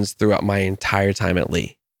lessons throughout my entire time at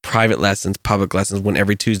Lee. Private lessons, public lessons, went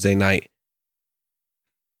every Tuesday night.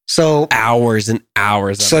 so Hours and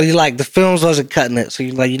hours of so it. you like the films wasn't cutting it. So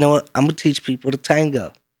you're like, you know what? I'm gonna teach people the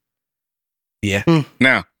tango. Yeah.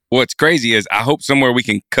 Now, what's crazy is I hope somewhere we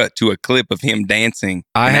can cut to a clip of him dancing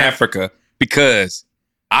I in have- Africa, because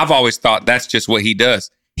I've always thought that's just what he does.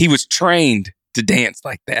 He was trained to dance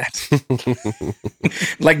like that.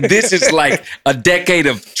 Like, this is like a decade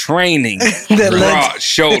of training. That Broad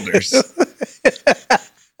shoulders.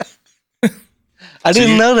 I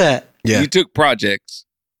didn't know that. Yeah. You took projects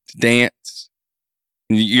to dance.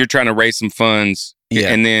 You're trying to raise some funds.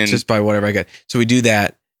 Yeah, And then just by whatever I got. So we do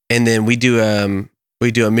that, and then we do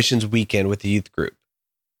a missions weekend with the youth group,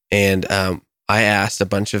 and I asked a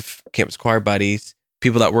bunch of campus choir buddies,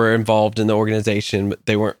 people that were involved in the organization, but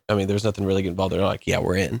they weren't. I mean, there was nothing really involved. They're like, "Yeah,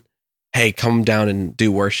 we're in. Hey, come down and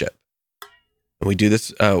do worship." And we do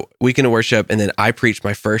this weekend of worship, and then I preached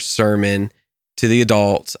my first sermon to the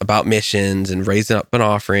adults about missions and raising up an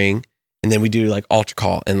offering, and then we do like altar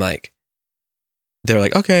call, and like they're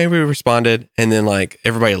like, okay, we responded. And then like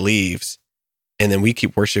everybody leaves, and then we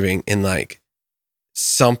keep worshiping, and like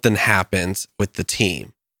something happens with the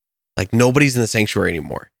team. Like nobody's in the sanctuary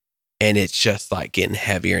anymore. And it's just like getting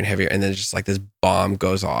heavier and heavier. And then it's just like this bomb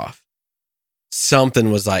goes off. Something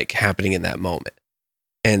was like happening in that moment.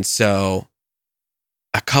 And so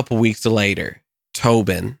a couple weeks later,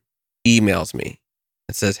 Tobin emails me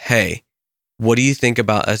and says, hey, what do you think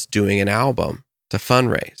about us doing an album to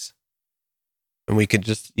fundraise? And we could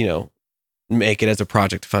just, make it as a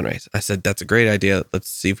project to fundraise. I said, that's a great idea. Let's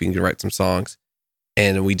see if we can write some songs.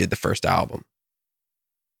 And we did the first album.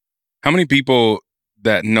 how many people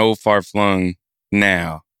that know Far Flung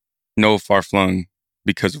now know Far Flung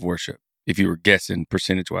because of worship? If you were guessing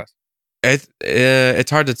percentage wise, It's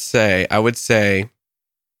hard to say.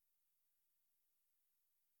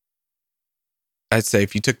 I'd say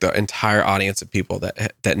if you took the entire audience of people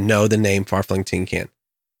that know the name Far Flung Tin Can,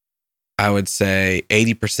 I would say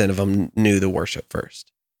 80% of them knew the worship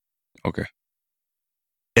first. Okay.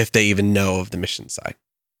 If they even know of the mission side.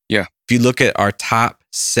 Yeah. If you look at our top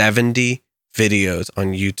 70 videos on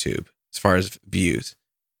YouTube, as far as views,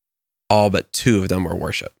 all but 2 of them were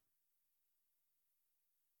worship.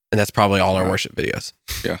 And that's probably all our Wow. worship videos.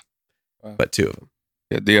 Yeah. Wow. But 2 of them.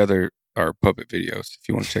 Yeah, the other are puppet videos if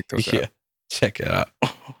you want to check those Yeah. out. Check it out.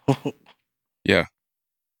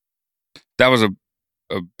 That was a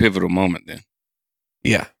pivotal moment then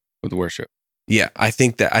Yeah. with worship. Yeah. I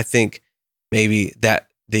think maybe that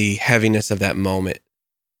the heaviness of that moment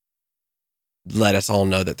let us all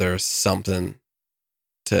know that there was something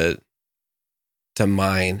to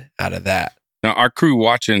mine out of that. Now, our crew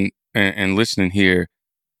watching and listening here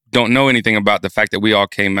don't know anything about the fact that we all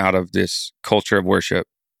came out of this culture of worship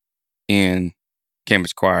in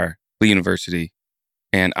campus choir, the university.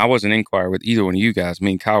 And I wasn't in choir with either one of you guys.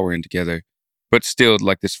 Me and Kyle were in together. But still,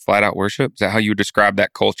 like this flat out worship. Is that how you would describe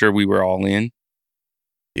that culture we were all in?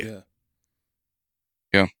 Yeah.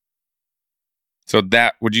 So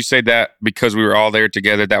that, would you say that because we were all there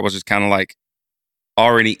together, that was just kind of like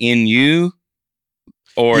already in you?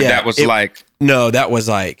 Or Yeah, that was it- like, No, that was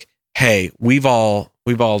like, hey, we've all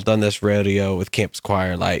done this rodeo with campus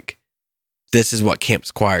choir. Like, this is what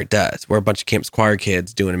campus choir does. We're a bunch of campus choir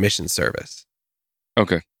kids doing a mission service.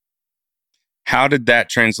 okay. How did that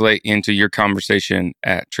translate into your conversation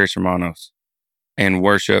at Tres Hermanos and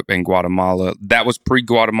worship in Guatemala? That was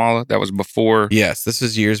pre-Guatemala? That was before? Yes, this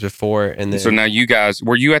was years before, and then So now you guys,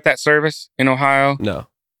 were you at that service in Ohio? no,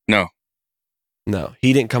 No.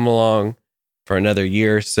 he didn't come along for another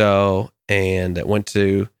year or so, and went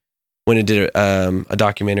and did a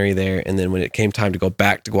documentary there. And then when it came time to go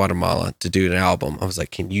back to Guatemala to do an album, I was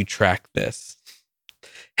like, "Can you track this?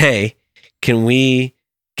 Hey, can we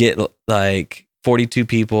get like 42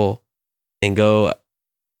 people and go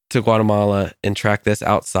to Guatemala and track this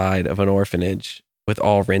outside of an orphanage with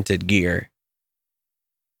all rented gear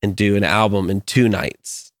and do an album in 2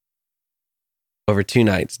 nights? Over 2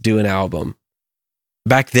 nights, do an album."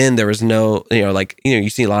 Back then, there was no, you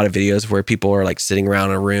see a lot of videos where people are like sitting around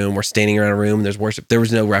a room or standing around a room and there's worship. There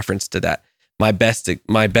was no reference to that. My best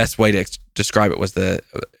way to describe it was it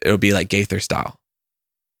would be like Gaither style.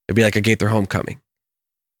 It'd be like a Gaither homecoming.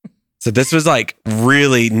 So this was like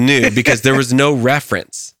really new because there was no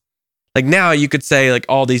reference. Like now you could say like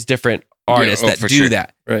all these different artists that for do sure.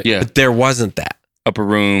 that, Right. Yeah. but there wasn't that. Upper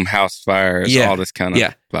room, house fires, Yeah. all this kind of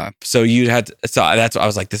Yeah. vibe. So that's what I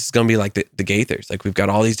was like, this is going to be like the Gaithers. Like we've got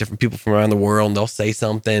all these different people from around the world and they'll say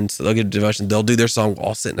something. So they'll get a devotion. They'll do their song. We'll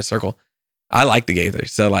all sit in a circle. I like the Gaithers.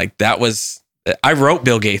 So like I wrote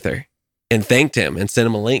Bill Gaither and thanked him and sent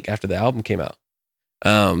him a link after the album came out.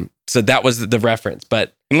 So that was the reference,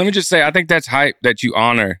 but And let me just say, I think that's hype that you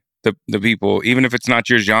honor the people, even if it's not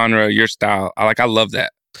your genre, your style. I love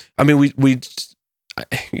that. I mean,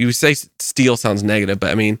 you say steal sounds negative,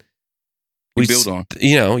 but I mean, We build on.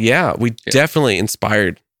 We definitely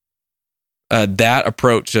inspired that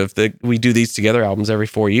approach of we do these together albums every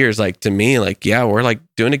 4 years. Like to me, like, yeah, we're like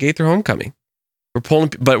doing a Gaither homecoming.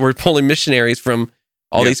 We're pulling missionaries from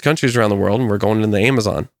all Yeah. these countries around the world and we're going to the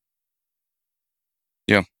Amazon.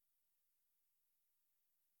 Yeah.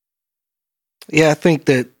 Yeah, I think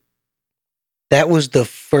that was the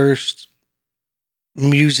first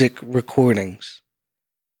music recordings.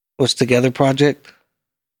 Was Together Project?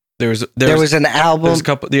 There was an album. there's a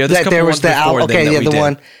couple. Yeah, there's a couple there was ones the before album. then Okay, that yeah, we the did.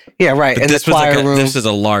 one. Yeah, right. But And the this was choir room. this is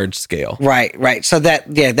a large scale. Right. So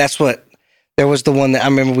that's what. There was the one that I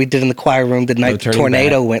remember we did in the choir room the night the Turning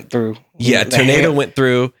tornado went through. Yeah, The tornado hail- went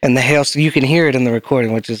through. and the hail. So you can hear it in the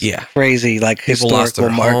recording, which is Yeah. crazy, like People lost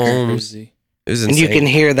historical their marker. homes. Crazy. It was And insane. you can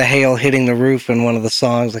hear the hail hitting the roof in one of the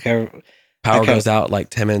songs. Power goes out like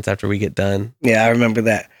 10 minutes after we get done. Yeah, I remember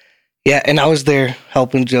that. Yeah, and I was there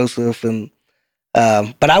helping Joseph, and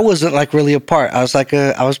but I wasn't like really a part. I was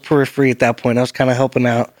I was periphery at that point. I was kind of helping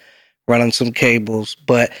out, running some cables.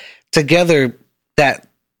 But together, that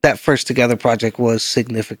first Together project was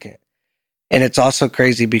significant, and it's also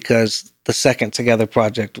crazy because the second Together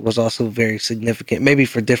project was also very significant, maybe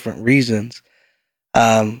for different reasons.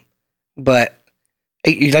 But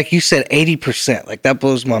like you said, 80%, like that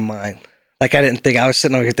blows my mind. Like I didn't think, I was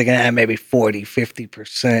sitting over here thinking, maybe 40,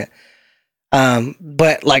 50%.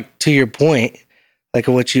 But like to your point, like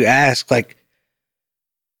what you asked, like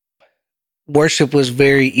worship was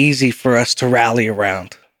very easy for us to rally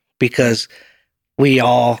around because we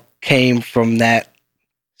all came from that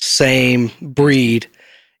same breed,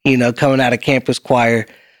 coming out of campus choir,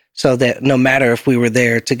 so that no matter if we were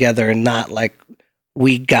there together or not, like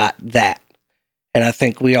we got that. And I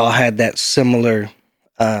think we all had that similar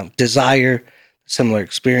desire, similar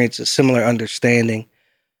experience, a similar understanding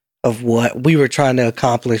of what we were trying to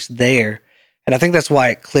accomplish there. And I think that's why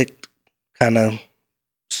it clicked kind of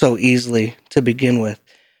so easily to begin with.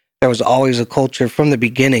 There was always a culture from the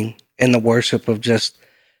beginning in the worship of just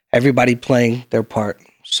everybody playing their part,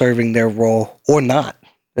 serving their role or not.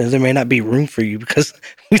 there may not be room for you because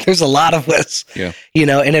there's a lot of us, Yeah.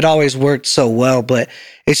 and it always worked so well. But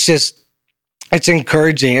it's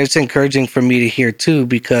encouraging. It's encouraging for me to hear too,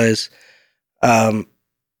 because,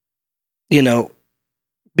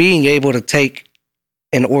 being able to take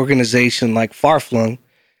an organization like Farflung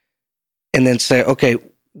and then say, okay,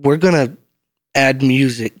 we're going to add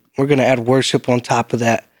music. We're going to add worship on top of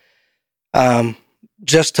that,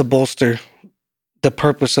 just to bolster the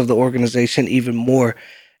purpose of the organization even more.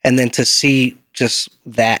 And then to see just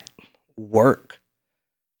that work,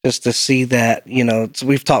 just to see that, we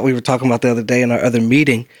were talking about the other day in our other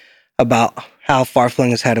meeting about how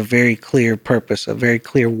Farflung has had a very clear purpose, a very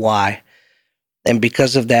clear why. And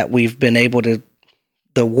because of that, we've been able to,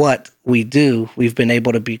 we've been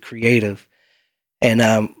able to be creative.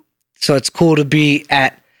 And so it's cool to be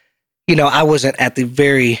at, I wasn't at the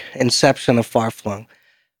very inception of Farflung,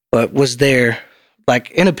 but was there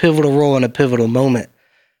like in a pivotal role, in a pivotal moment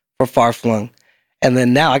for Farflung. And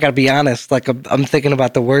then now I got to be honest, like I'm thinking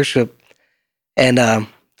about the worship. And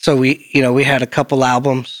so we had a couple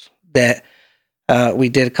albums that we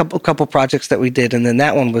did, a couple projects that we did. And then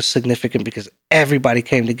that one was significant because everybody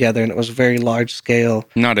came together and it was very large scale.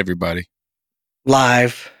 Not everybody.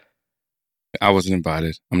 Live. I wasn't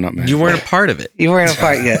invited. I'm not mad. You weren't a part of it. You weren't a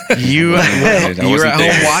part yet. You were at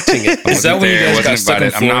home watching it. Is that when you guys got stuck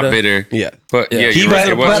in I'm not Florida? bitter. Yeah. But yeah, He you're right.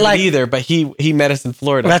 It wasn't wasn't like- either, but he met us in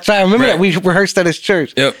Florida. That's right. I remember Right. that we rehearsed at his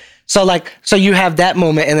church. Yep. So you have that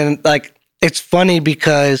moment, and then like it's funny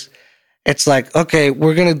because it's like, okay,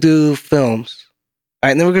 we're gonna do films, all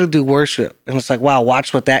right, and then we're gonna do worship, and it's like, wow,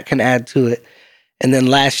 watch what that can add to it. And then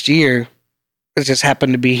last year, it just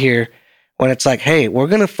happened to be here when it's like, hey, we're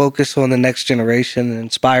gonna focus on the next generation and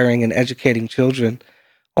inspiring and educating children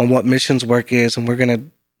on what missions work is, and we're gonna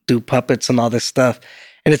do puppets and all this stuff.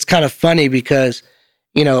 And it's kind of funny because,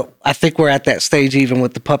 I think we're at that stage even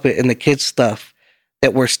with the puppet and the kids stuff,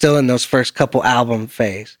 that we're still in those first couple album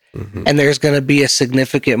phase. Mhm. And there's going to be a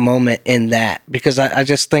significant moment in that, because I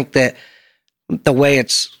just think that the way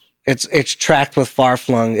it's tracked with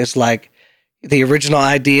Farflung is like the original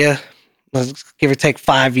idea, let's give or take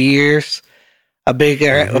 5 years, a big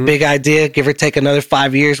idea, give or take another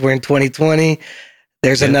 5 years. We're in 2020.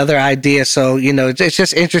 There's another idea. So, it's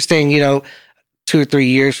just interesting, 2 or 3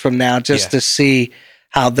 years from now, just to see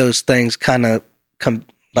how those things kind of come,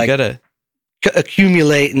 like, you gotta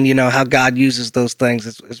accumulate, and how God uses those things.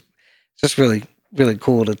 It's just really, really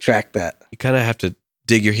cool to track that. you kind of have to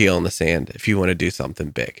dig your heel in the sand if you want to do something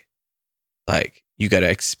big. Like, you got to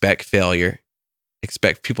expect failure,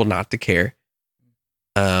 expect people not to care.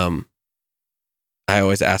 I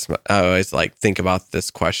always think about this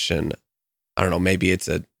question. I don't know, maybe it's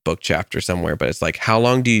a book chapter somewhere, but it's like, how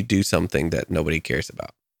long do you do something that nobody cares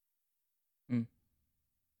about?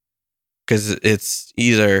 Because it's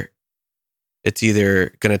either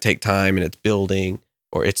going to take time and it's building,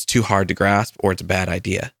 or it's too hard to grasp, or it's a bad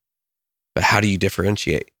idea. But how do you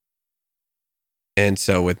differentiate? And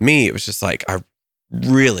so with me, it was just like, I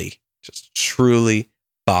really just truly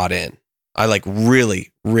bought in. I like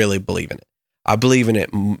really, really believe in it. I believe in it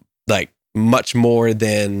like much more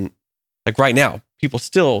than like right now. People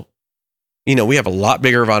still, we have a lot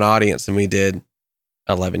bigger of an audience than we did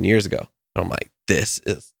 11 years ago. And I'm like, this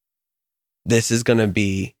is going to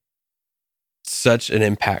be such an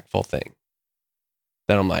impactful thing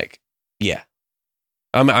that I'm like, yeah.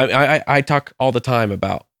 I talk all the time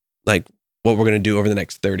about like what we're going to do over the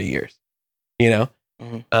next 30 years,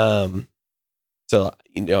 Mhm. So,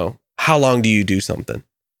 how long do you do something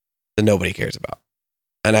that nobody cares about?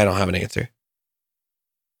 And I don't have an answer.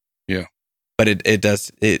 Yeah. But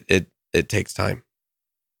it takes time.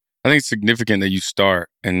 I think it's significant that you start,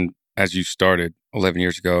 and as you started 11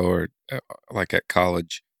 years ago, or like at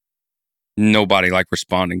college, nobody liked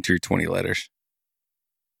responding to your 20 letters,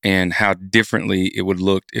 and how differently it would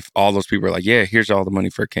look if all those people were like, yeah, here's all the money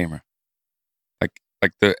for a camera.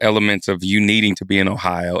 Like the elements of you needing to be in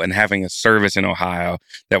Ohio and having a service in Ohio,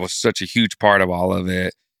 that was such a huge part of all of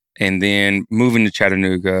it. And then moving to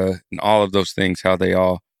Chattanooga and all of those things, how they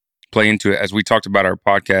all play into it. As we talked about our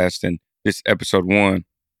podcast and this episode 1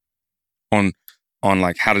 on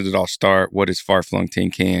like, how did it all start? What is Farflung Tin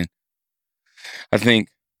Can? I think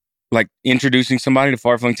like introducing somebody to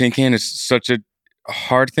Farflung Tin Can is such a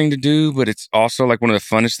hard thing to do, but it's also like one of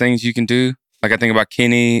the funnest things you can do. Like I think about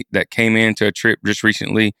Kenny that came into a trip just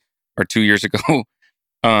recently or 2 years ago,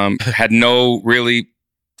 had no really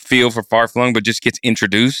feel for Farflung, but just gets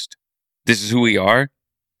introduced. This is who we are.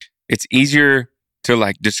 It's easier to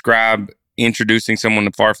like describe introducing someone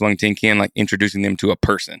to Farflung Tin Can like introducing them to a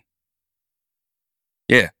person.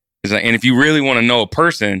 Yeah. It's like, and if you really want to know a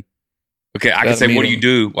person, Okay, I can Gotta say, meet what do him. you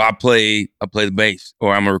do? Well, I play the bass,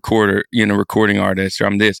 or I'm a recorder, recording artist, or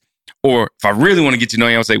I'm this. Or if I really want to get to know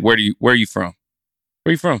you, I'll say, where are you from? Where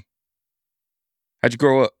are you from? How'd you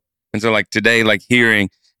grow up? And so like today, like hearing,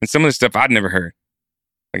 and some of the stuff I'd never heard,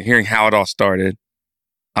 like hearing how it all started.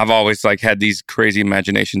 I've always like had these crazy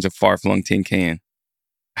imaginations of Far Flung Tin Can.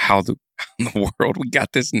 How in the world we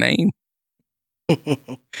got this name?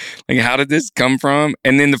 Like, how did this come from?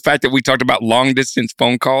 And then the fact that we talked about long distance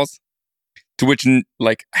phone calls, to which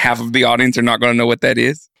like half of the audience are not going to know what that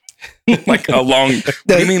is. Like a long, what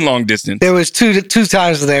do you mean long distance? There was two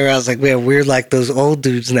times there where I was like, man, we're like those old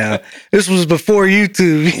dudes now. This was before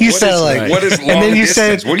YouTube. You said like, what is long and then you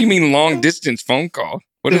distance? said, What do you mean long distance phone call?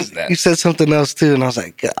 What is that? You said something else too, and I was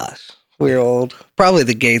like, gosh, we're old. Probably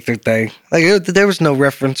the Gaither thing. Like there was no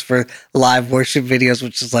reference for live worship videos,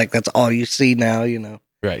 which is like that's all you see now.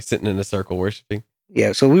 Right, sitting in a circle worshiping.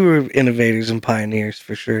 Yeah, so we were innovators and pioneers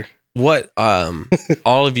for sure. What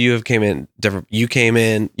all of you have came in different. You came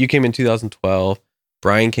in 2012.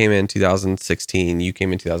 Brian came in 2016. You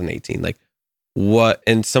came in 2018. Like what?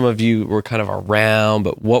 And some of you were kind of around,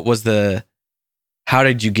 but what was how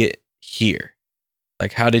did you get here?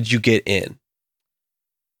 Like how did you get in?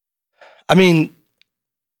 I mean,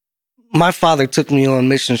 my father took me on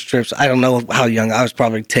mission trips. I don't know how young. I was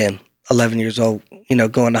probably 10, 11 years old,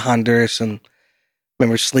 going to Honduras, and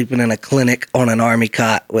remember sleeping in a clinic on an army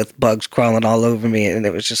cot with bugs crawling all over me. And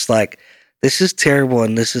it was just like, this is terrible.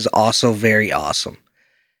 And this is also very awesome.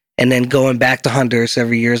 And then going back to Honduras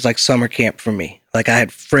every year is like summer camp for me. Like I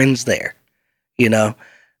had friends there,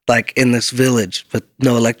 like in this village with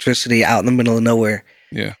no electricity out in the middle of nowhere.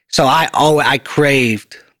 Yeah. So I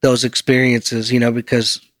craved those experiences,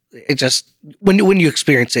 because it just, when you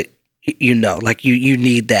experience it, like you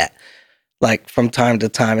need that, like from time to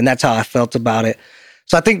time. And that's how I felt about it.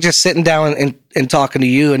 So I think just sitting down and talking to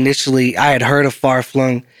you initially, I had heard of Far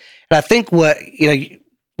Flung. And I think what,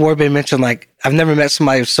 Warben mentioned, like, I've never met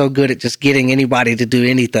somebody who's so good at just getting anybody to do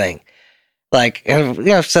anything. Like,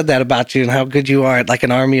 I've said that about you and how good you are at like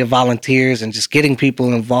an army of volunteers and just getting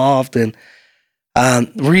people involved. And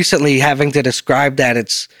recently having to describe that,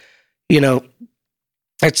 it's,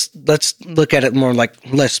 let's look at it more like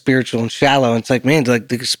less spiritual and shallow. It's like, man, like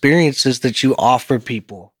the experiences that you offer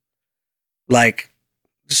people, like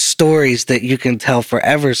stories that you can tell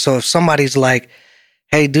forever. So if somebody's like,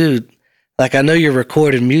 hey, dude, like I know you're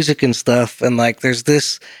recording music and stuff, and like there's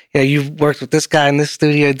this, you've worked with this guy in this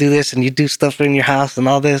studio, do this, and you do stuff in your house and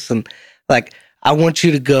all this, and like I want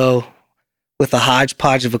you to go with a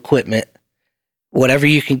hodgepodge of equipment, whatever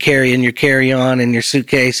you can carry in your carry-on and your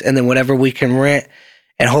suitcase, and then whatever we can rent,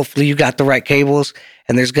 and hopefully you got the right cables,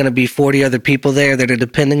 and there's going to be 40 other people there that are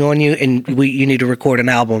depending on you, and you need to record an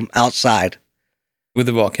album outside. With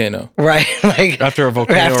a volcano. Right. Like After a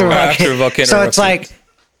volcano. After a volcano. So eruption.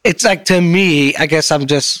 it's like to me, I guess I'm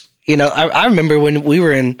just, I remember when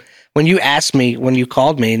you asked me, when you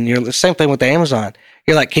called me, and you're the same thing with the Amazon.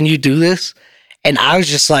 You're like, can you do this? And I was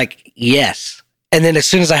just like, yes. And then as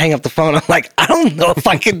soon as I hang up the phone, I'm like, I don't know if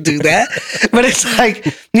I can do that. But it's like,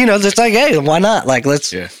 it's like, hey, why not? Like,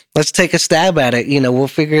 let's take a stab at it. We'll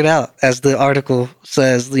figure it out, as the article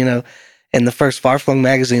says, in the first Far Flung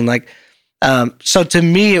magazine. Like, so to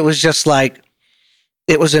me, it was just like,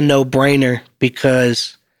 it was a no-brainer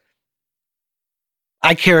because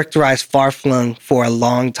I characterized Far Flung for a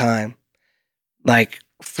long time, like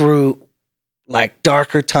through like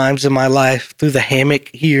darker times in my life, through the hammock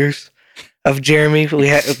years of Jeremy. We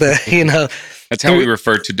had That's how we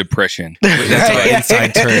refer to depression. That's my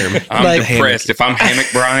inside term. I'm Like- depressed. If I'm hammock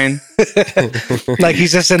Brian, like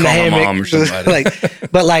he's just in the Call my hammock. mom or somebody.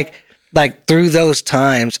 but like through those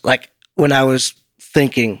times, like when I was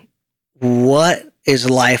thinking, what is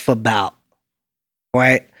life about?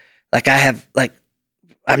 Right? Like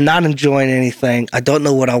I'm not enjoying anything. I don't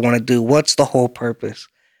know what I want to do. What's the whole purpose?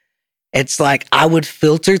 It's like I would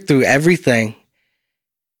filter through everything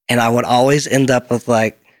and I would always end up with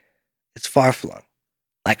like, it's Far Flung.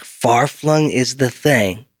 Like Far Flung is the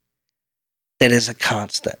thing that is a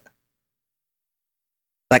constant.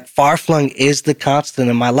 Like Far Flung is the constant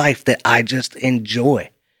in my life that I just enjoy.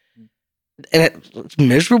 And it's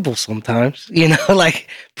miserable sometimes, like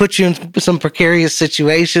put you in some precarious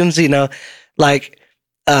situations, like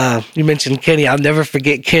you mentioned Kenny. I'll never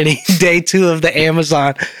forget Kenny, day 2 of the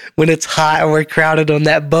Amazon when it's hot and we're crowded on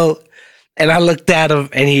that boat. And I looked at him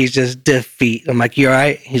and he's just defeat. I'm like, you all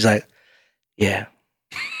right? He's like, yeah.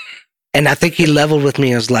 And I think he leveled with me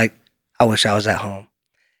and was like, I wish I was at home.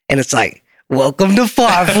 And it's like, welcome to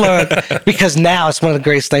Far Flung, because now it's one of the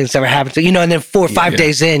greatest things that ever happened to you. And then 4 or 5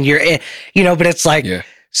 days in, you're in, but it's like,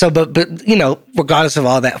 So, but regardless of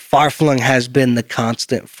all that, Far Flung has been the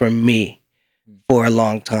constant for me for a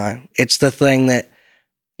long time. It's the thing that,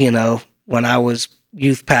 when I was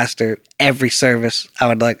youth pastor, every service, I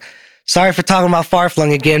would like, sorry for talking about Far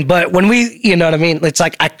Flung again, but when we, you know what I mean? It's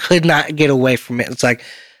like I could not get away from it. It's like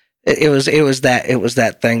it was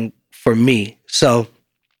that thing for me. So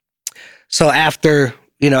after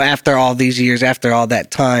all these years, after all that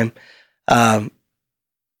time,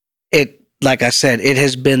 like I said, it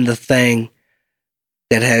has been the thing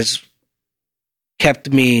that has kept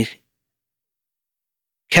me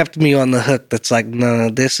on the hook. That's like, no,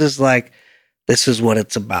 this is what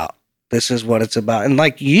it's about. This is what it's about. And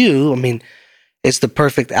like you, I mean, it's the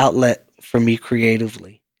perfect outlet for me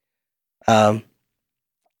creatively.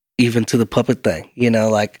 Even to the puppet thing,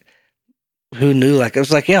 like who knew? Like, it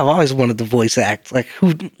was like, yeah, I've always wanted to voice act. Like,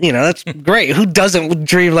 who, that's great. Who doesn't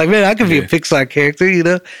dream like, man, I could be a Pixar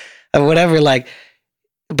character, or whatever. Like,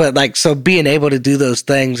 but like, so being able to do those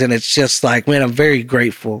things, and it's just like, man, I'm very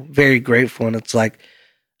grateful. And it's like,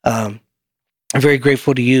 I'm very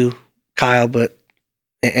grateful to you, Kyle,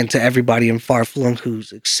 and to everybody in Far Flung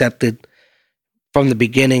who's accepted from the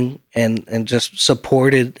beginning and just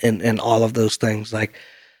supported and all of those things. Like,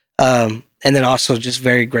 and then also just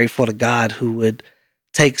very grateful to God who would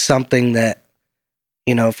take something that,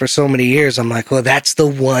 for so many years, I'm like, well, that's the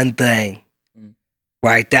one thing,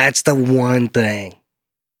 right? That's the one thing.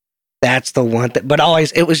 That's the one thing. But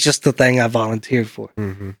always, it was just the thing I volunteered for.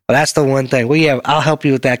 Mm-hmm. But that's the one thing. Well, yeah, I'll help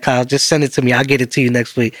you with that, Kyle. Just send it to me. I'll get it to you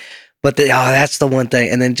next week. But that's the one thing.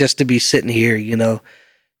 And then just to be sitting here,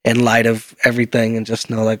 in light of everything, and just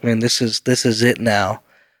know, like, man, this is it now.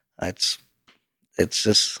 It's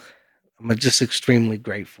just, I'm just extremely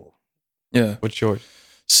grateful. Yeah. What's yours?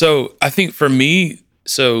 So I think for me,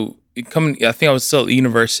 I think I was still at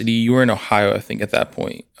university. You were in Ohio, I think, at that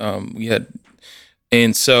point.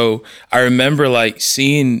 And so I remember like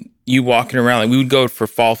seeing you walking around. Like, we would go for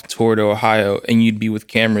fall tour to Ohio, and you'd be with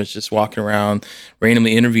cameras just walking around,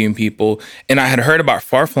 randomly interviewing people. And I had heard about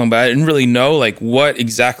Far Flung, but I didn't really know like what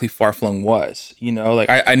exactly Far Flung was. Like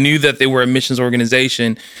I knew that they were a missions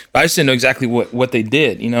organization, but I just didn't know exactly what they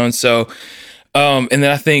did. And so. And then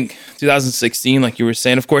I think 2016, like you were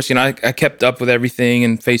saying, of course, I kept up with everything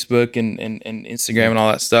and Facebook and Instagram and all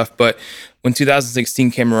that stuff. But when 2016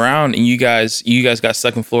 came around and you guys got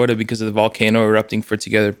stuck in Florida because of the volcano erupting for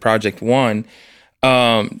Together Project 1,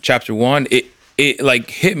 Chapter 1, it like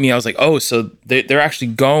hit me. I was like, oh, so they're actually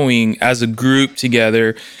going as a group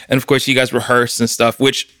together. And of course, you guys rehearsed and stuff,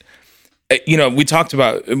 which, we talked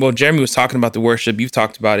about. Well, Jeremy was talking about the worship. You've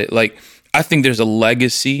talked about it. Like, I think there's a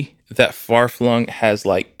legacy that Far Flung has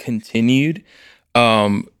like continued.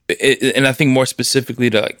 And I think more specifically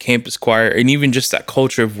to like campus choir and even just that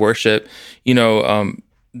culture of worship,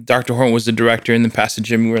 Dr. Horn was the director, and then Pastor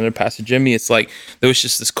Jimmy were under Pastor Jimmy. It's like there was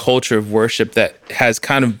just this culture of worship that has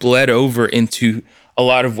kind of bled over into a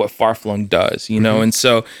lot of what Far Flung does, And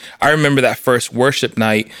so I remember that first worship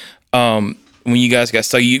night when you guys got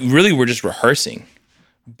stuck, you really were just rehearsing.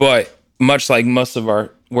 But much like most of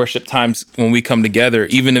our worship times when we come together,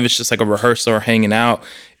 even if it's just like a rehearsal or hanging out,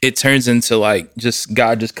 it turns into like just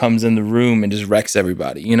God just comes in the room and just wrecks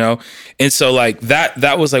everybody, And so like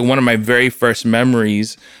that was like one of my very first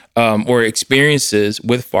memories or experiences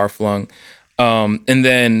with Far Flung. And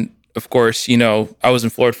then of course, I was in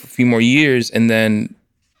Florida for a few more years, and then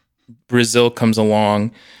Brazil comes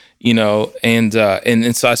along, and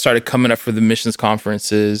so I started coming up for the missions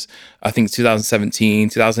conferences. I think 2017,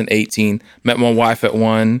 2018. Met my wife at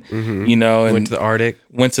one, and Went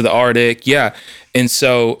to the Arctic. Yeah. And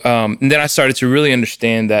so, and then I started to really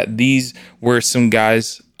understand that these were some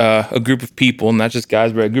guys, a group of people, not just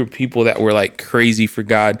guys, but a group of people that were like crazy for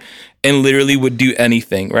God and literally would do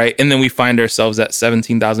anything, right? And then we find ourselves at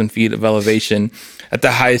 17,000 feet of elevation at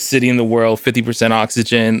the highest city in the world, 50%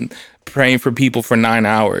 oxygen, praying for people for 9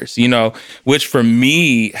 hours, which for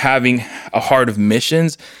me, having a heart of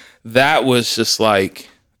missions, that was just like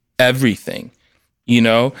everything,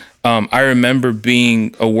 I remember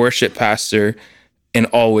being a worship pastor and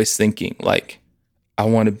always thinking like, I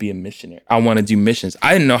want to be a missionary. I want to do missions.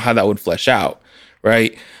 I didn't know how that would flesh out.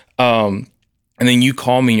 Right. And then you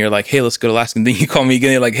call me and you're like, hey, let's go to Alaska. And then you call me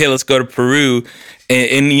again, you're like, hey, let's go to Peru.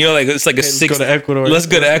 And like, it's like let's go to Ecuador. Let's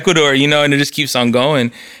go to Ecuador, and it just keeps on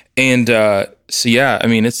going. And so, yeah, I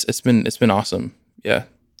mean, it's been awesome. Yeah,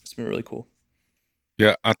 it's been really cool.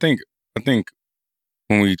 Yeah, I think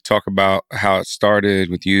when we talk about how it started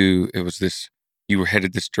with you, it was you were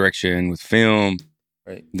headed this direction with film.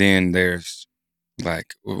 Right. Then there's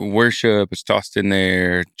like worship is tossed in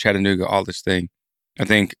there, Chattanooga, all this thing. I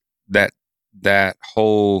think that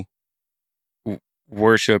whole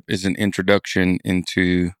worship is an introduction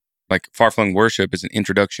into, like, far-flung worship is an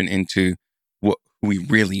introduction into who we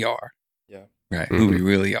really are. Yeah. Right. Who we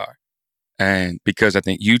really are. And because I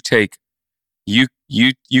think you can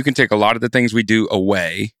take a lot of the things we do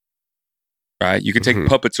away, right? You can take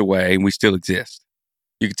puppets away and we still exist.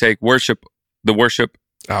 You can take the worship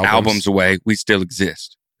albums away, we still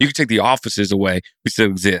exist. You can take the offices away, we still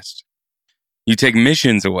exist. You take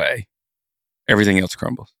missions away, everything else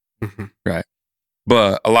crumbles. Right.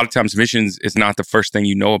 But a lot of times missions is not the first thing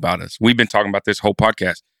you know about us. We've been talking about this whole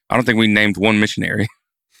podcast. I don't think we named one missionary.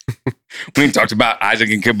 We talked about Isaac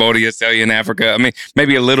in Cambodia, Celia in Africa. I mean,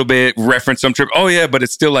 maybe a little bit, reference some trip. Oh yeah, but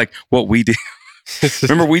it's still like what we did.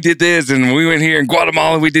 Remember, we did this and we went here in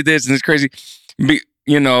Guatemala, we did this and it's crazy.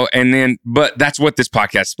 And then, but that's what this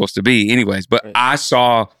podcast is supposed to be anyways. But I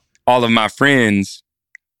saw all of my friends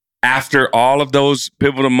after all of those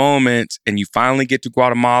pivotal moments, and you finally get to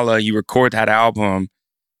Guatemala, you record that album,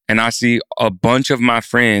 and I see a bunch of my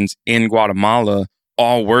friends in Guatemala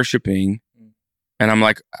all worshiping. And I'm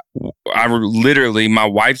like, my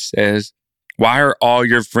wife says, why are all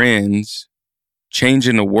your friends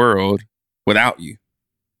changing the world without you?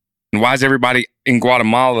 And why is everybody in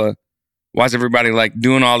Guatemala, like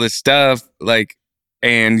doing all this stuff, like,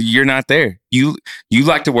 and you're not there? You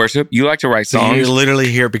like to worship, you like to write songs. So you're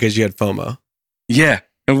literally here because you had FOMO. Yeah.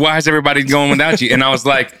 And why is everybody going without you? And I was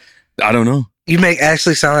like, I don't know. You make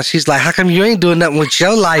Ashley sound like she's like, how come you ain't doing nothing with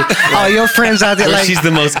your life? All your friends out there, like, she's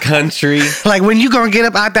the most country. Like, when you gonna get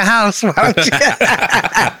up out the house? Why don't you?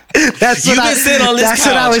 That's You can sit on this that's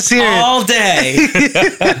couch what I was hearing all day.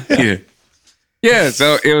 Yeah.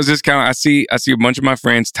 So it was just kind of, I see a bunch of my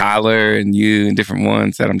friends, Tyler and you and different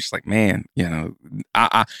ones, that I'm just like, man, and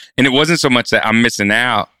it wasn't so much that I'm missing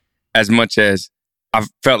out as much as I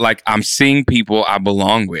felt like I'm seeing people I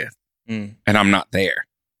belong with and I'm not there.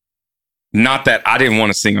 Not that I didn't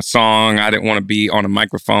want to sing a song. I didn't want to be on a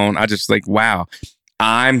microphone. I just like, wow,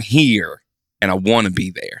 I'm here and I want to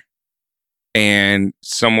be there. And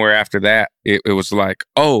somewhere after that, it was like,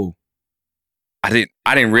 oh, I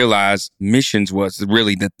didn't realize missions was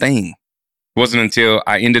really the thing. It wasn't until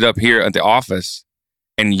I ended up here at the office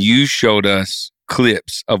and you showed us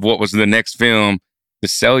clips of what was the next film, the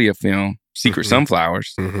Celia film, Secret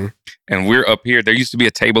Sunflowers. And we're up here. There used to be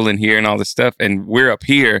a table in here and all this stuff. And we're up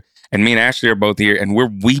here. And me and Ashley are both here, and we're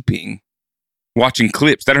weeping, watching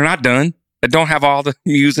clips that are not done, that don't have all the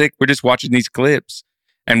music. We're just watching these clips,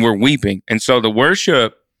 and we're weeping. And so the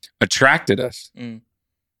worship attracted us.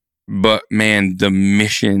 But man, the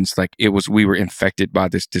missions, like we were infected by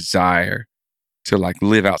this desire to like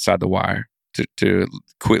live outside the wire, to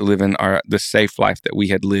quit living the safe life that we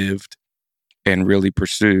had lived and really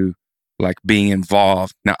pursue like being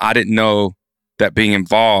involved. Now, I didn't know that being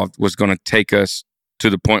involved was going to take us to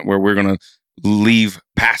the point where we're going to leave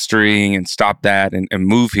pastoring and stop that and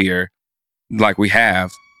move here like we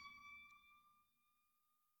have.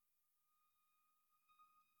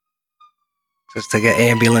 Just take an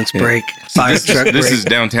ambulance break, fire truck break. This is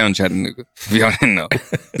downtown Chattanooga. If y'all didn't know,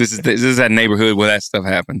 this is that neighborhood where that stuff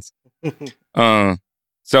happens.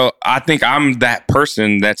 So I think I'm that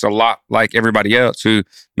person that's a lot like everybody else who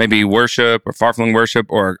maybe worship or far-flung worship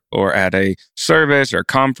or at a service or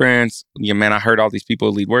conference. Yeah, man, I heard all these people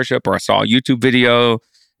lead worship, or I saw a YouTube video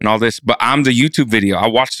and all this, but I'm the YouTube video. I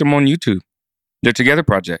watched them on YouTube, their Together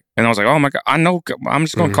project. And I was like, oh my God, I know, I'm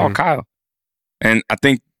just going to call Kyle. And I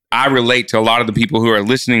think I relate to a lot of the people who are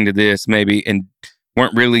listening to this maybe and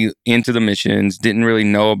weren't really into the missions, didn't really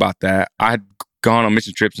know about that. I had gone on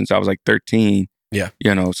mission trips since I was like 13. Yeah.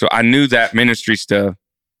 So I knew that ministry stuff.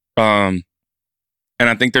 And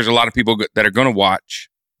I think there's a lot of people that are going to watch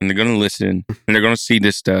and they're going to listen and they're going to see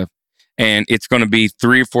this stuff. And it's going to be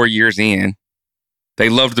 3 or 4 years in. They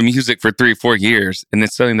loved the music for 3 or 4 years. And then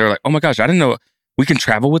suddenly they're like, oh my gosh, I didn't know we can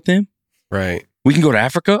travel with them. Right. We can go to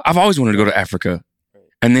Africa. I've always wanted to go to Africa.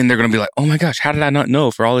 And then they're going to be like, oh my gosh, how did I not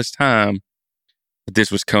know for all this time that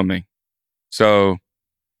this was coming? So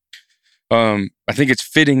I think it's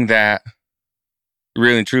fitting that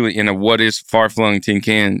really and truly in a What is Far-Flung Tin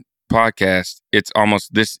Can podcast, it's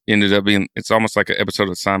almost like an episode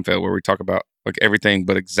of Seinfeld where we talk about like everything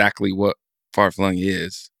but exactly what far-flung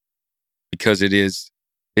is, because it is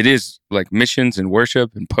like missions and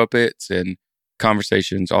worship and puppets and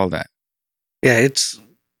conversations, all that. Yeah, it's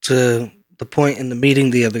to the point in the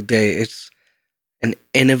meeting the other day. It's an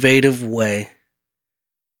innovative way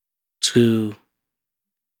to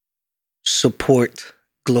support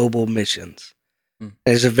global missions.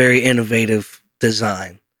 It's a very innovative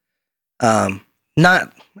design.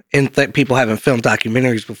 Not in people haven't filmed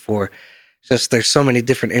documentaries before. just there's so many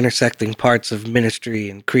different intersecting parts of ministry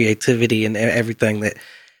and creativity and everything that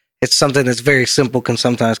it's something that's very simple can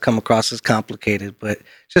sometimes come across as complicated, but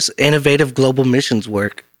just innovative global missions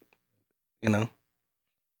work, you know.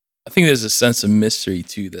 I think there's a sense of mystery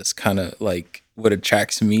too that's kind of like what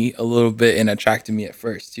attracts me a little bit and attracted me at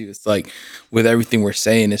first too. It's like with everything we're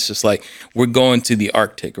saying, it's just like we're going to the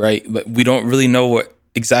Arctic, right? But we don't really know what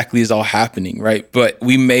exactly is all happening, right? But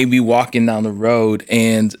we may be walking down the road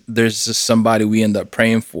and there's just somebody we end up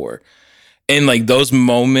praying for. And like those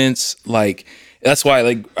moments, like that's why,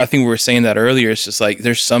 like, I think we were saying that earlier. It's just like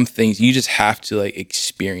there's some things you just have to like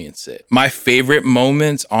experience it. My favorite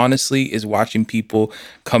moments, honestly, is watching people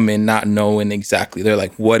come in not knowing exactly. They're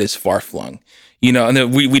like, "What is Far Flung?" You know, and then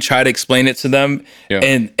we try to explain it to them,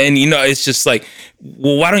 and you know, it's just like,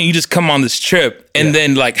 well, why don't you just come on this trip? And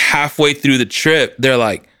then like halfway through the trip, they're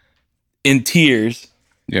like in tears,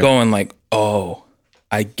 going like, "Oh,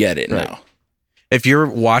 I get it now." If you're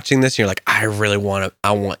watching this and you're like, I want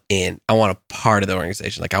a part of the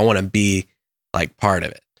organization. Like I want to be like part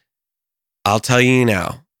of it. I'll tell you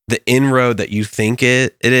now, the inroad that you think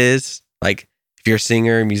it is, like if you're a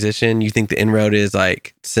singer or musician, you think the inroad is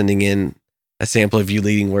like sending in a sample of you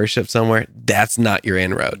leading worship somewhere. That's not your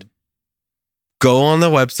inroad. Go on the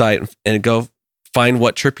website and go find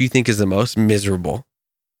what trip you think is the most miserable.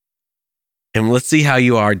 And let's see how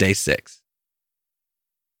you are day 6.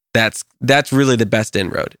 That's really the best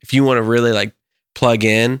inroad. If you want to really like plug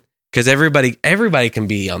in, because everybody can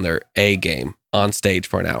be on their A game on stage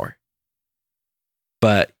for an hour.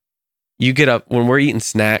 But you get up when we're eating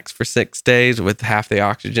snacks for 6 days with half the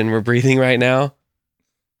oxygen we're breathing right now,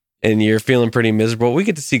 and you're feeling pretty miserable. We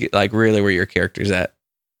get to see like really where your character's at.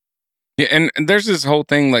 Yeah, and there's this whole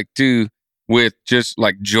thing like too with just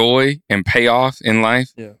like joy and payoff in life.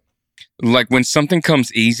 Yeah. Like when something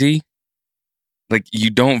comes easy, like you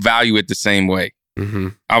don't value it the same way. Mm-hmm.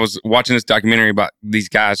 I was watching this documentary about these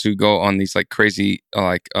guys who go on these like crazy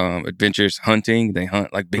adventures hunting. They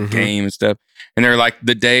hunt like big game and stuff. And they're like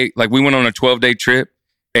the day, like we went on a 12-day trip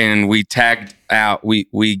and we tagged out.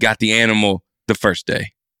 We got the animal the first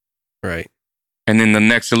day. Right. And then the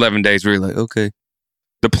next 11 days, we were like, okay.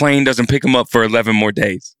 The plane doesn't pick them up for 11 more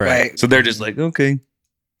days. Right. So they're just like, okay.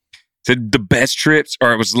 So the best trips,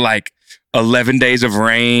 or it was like 11 days of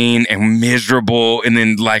rain and miserable. And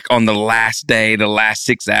then like on the last day, the last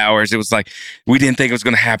 6 hours, it was like, we didn't think it was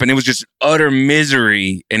going to happen. It was just utter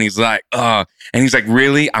misery. And he's like,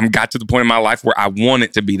 really? I'm got to the point in my life where I want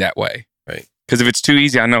it to be that way. Right. Because if it's too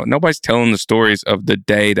easy, I know nobody's telling the stories of the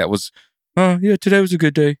day that was, today was a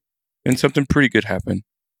good day and something pretty good happened.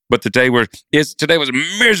 But the day today was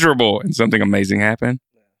miserable and something amazing happened.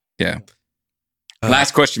 Yeah.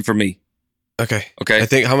 Last question for me. Okay. Okay. I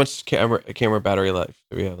think how much camera battery life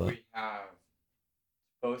do we have left? We have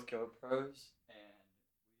both GoPros and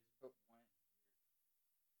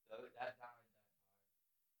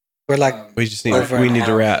We're like, We just need over we an need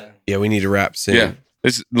to hour. wrap. Yeah, we need to wrap soon. Yeah.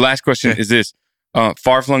 This last question is this.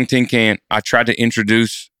 Far Flung Tin Can, I tried to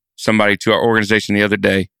introduce somebody to our organization the other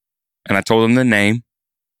day, and I told them the name,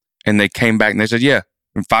 and they came back and they said, yeah.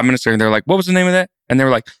 And 5 minutes later, they're like, what was the name of that? And they were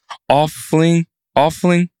like, Offling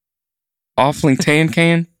Tan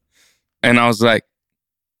Can. And I was like,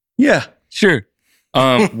 yeah, sure.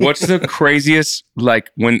 What's the craziest,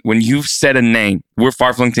 like when you've said a name, we're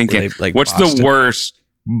Far Flung Tin Can. Like what's botched the it? worst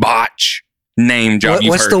botch name job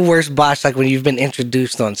you've what's heard? the worst botch like when you've been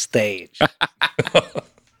introduced on stage?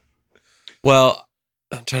 Well,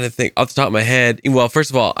 I'm trying to think off the top of my head. Well,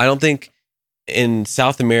 first of all, I don't think in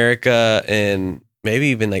South America and maybe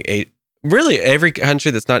even like really every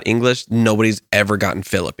country that's not English, nobody's ever gotten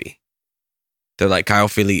Philippi. They're like Kyle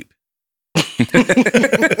Philippe.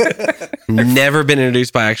 Never been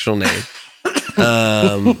introduced by actual name.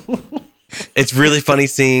 It's really funny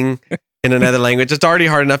seeing in another language. It's already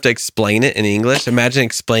hard enough to explain it in English. Imagine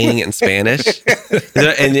explaining it in Spanish.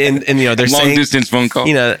 And you know, they're Long saying distance phone call.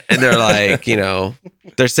 you know, and they're like, you know,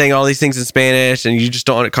 they're saying all these things in Spanish and you just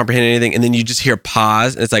don't comprehend anything. And then you just hear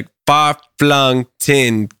pause and it's like, Far Flung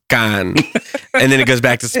Tin Can. And then it goes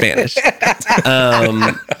back to Spanish.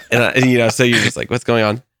 And you know, so you're just like, what's going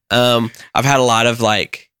on? I've had a lot of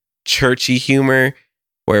like churchy humor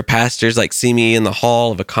where pastors like see me in the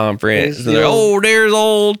hall of a conference and they're, there's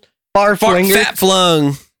old Far flinger. fat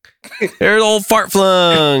flung. There's old fart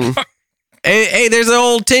flung. Hey, there's an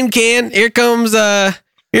old tin can. Here comes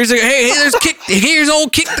here's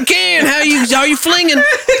old kick the can. How you flinging?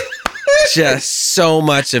 Just so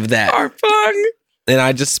much of that. Far Flung. And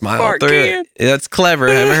I just smile Fart through can. it. That's clever.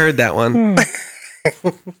 I haven't heard that one.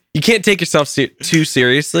 You can't take yourself too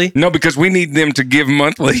seriously. No, because we need them to give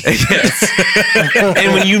monthly. Yes.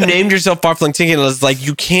 And when you named yourself Far Flung Tin Can, it's like,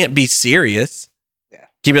 you can't be serious. Yeah.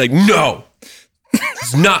 You'd be like, no,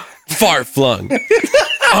 it's not Far Flung.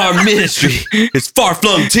 Our ministry is Far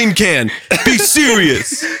Flung Tin Can. Be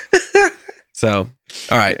serious. So,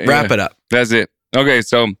 all right, wrap it up. That's it. Okay,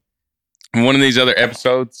 so one of these other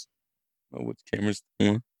episodes. Oh, which camera's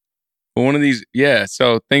on? But one of these, yeah.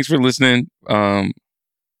 So thanks for listening.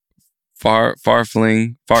 Far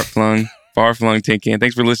Flung Tin Can.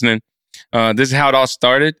 Thanks for listening. This is how it all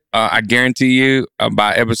started. I guarantee you,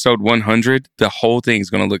 by episode 100, the whole thing is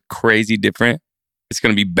going to look crazy different. It's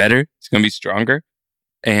going to be better. It's going to be stronger.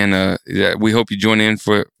 And we hope you join in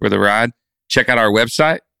for the ride. Check out our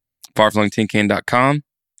website, farflungtincan.com.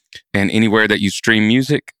 And anywhere that you stream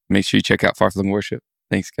music, make sure you check out Far Flung Worship.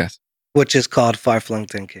 Thanks, guys. Which is called Far Flung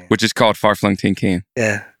Tin Can. Which is called Far Flung Tin Can.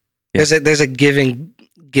 Yeah. There's a giving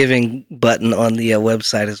button on the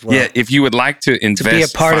website as well. Yeah, if you would like to invest to be a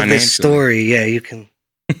part of this financially. story, yeah, you can.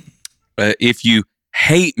 If you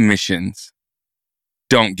hate missions,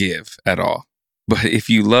 don't give at all. But if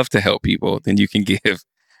you love to help people, then you can give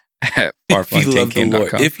at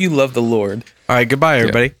farflungtincan.com. If you love the Lord. All right, goodbye,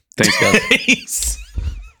 everybody. Thanks, guys. Peace.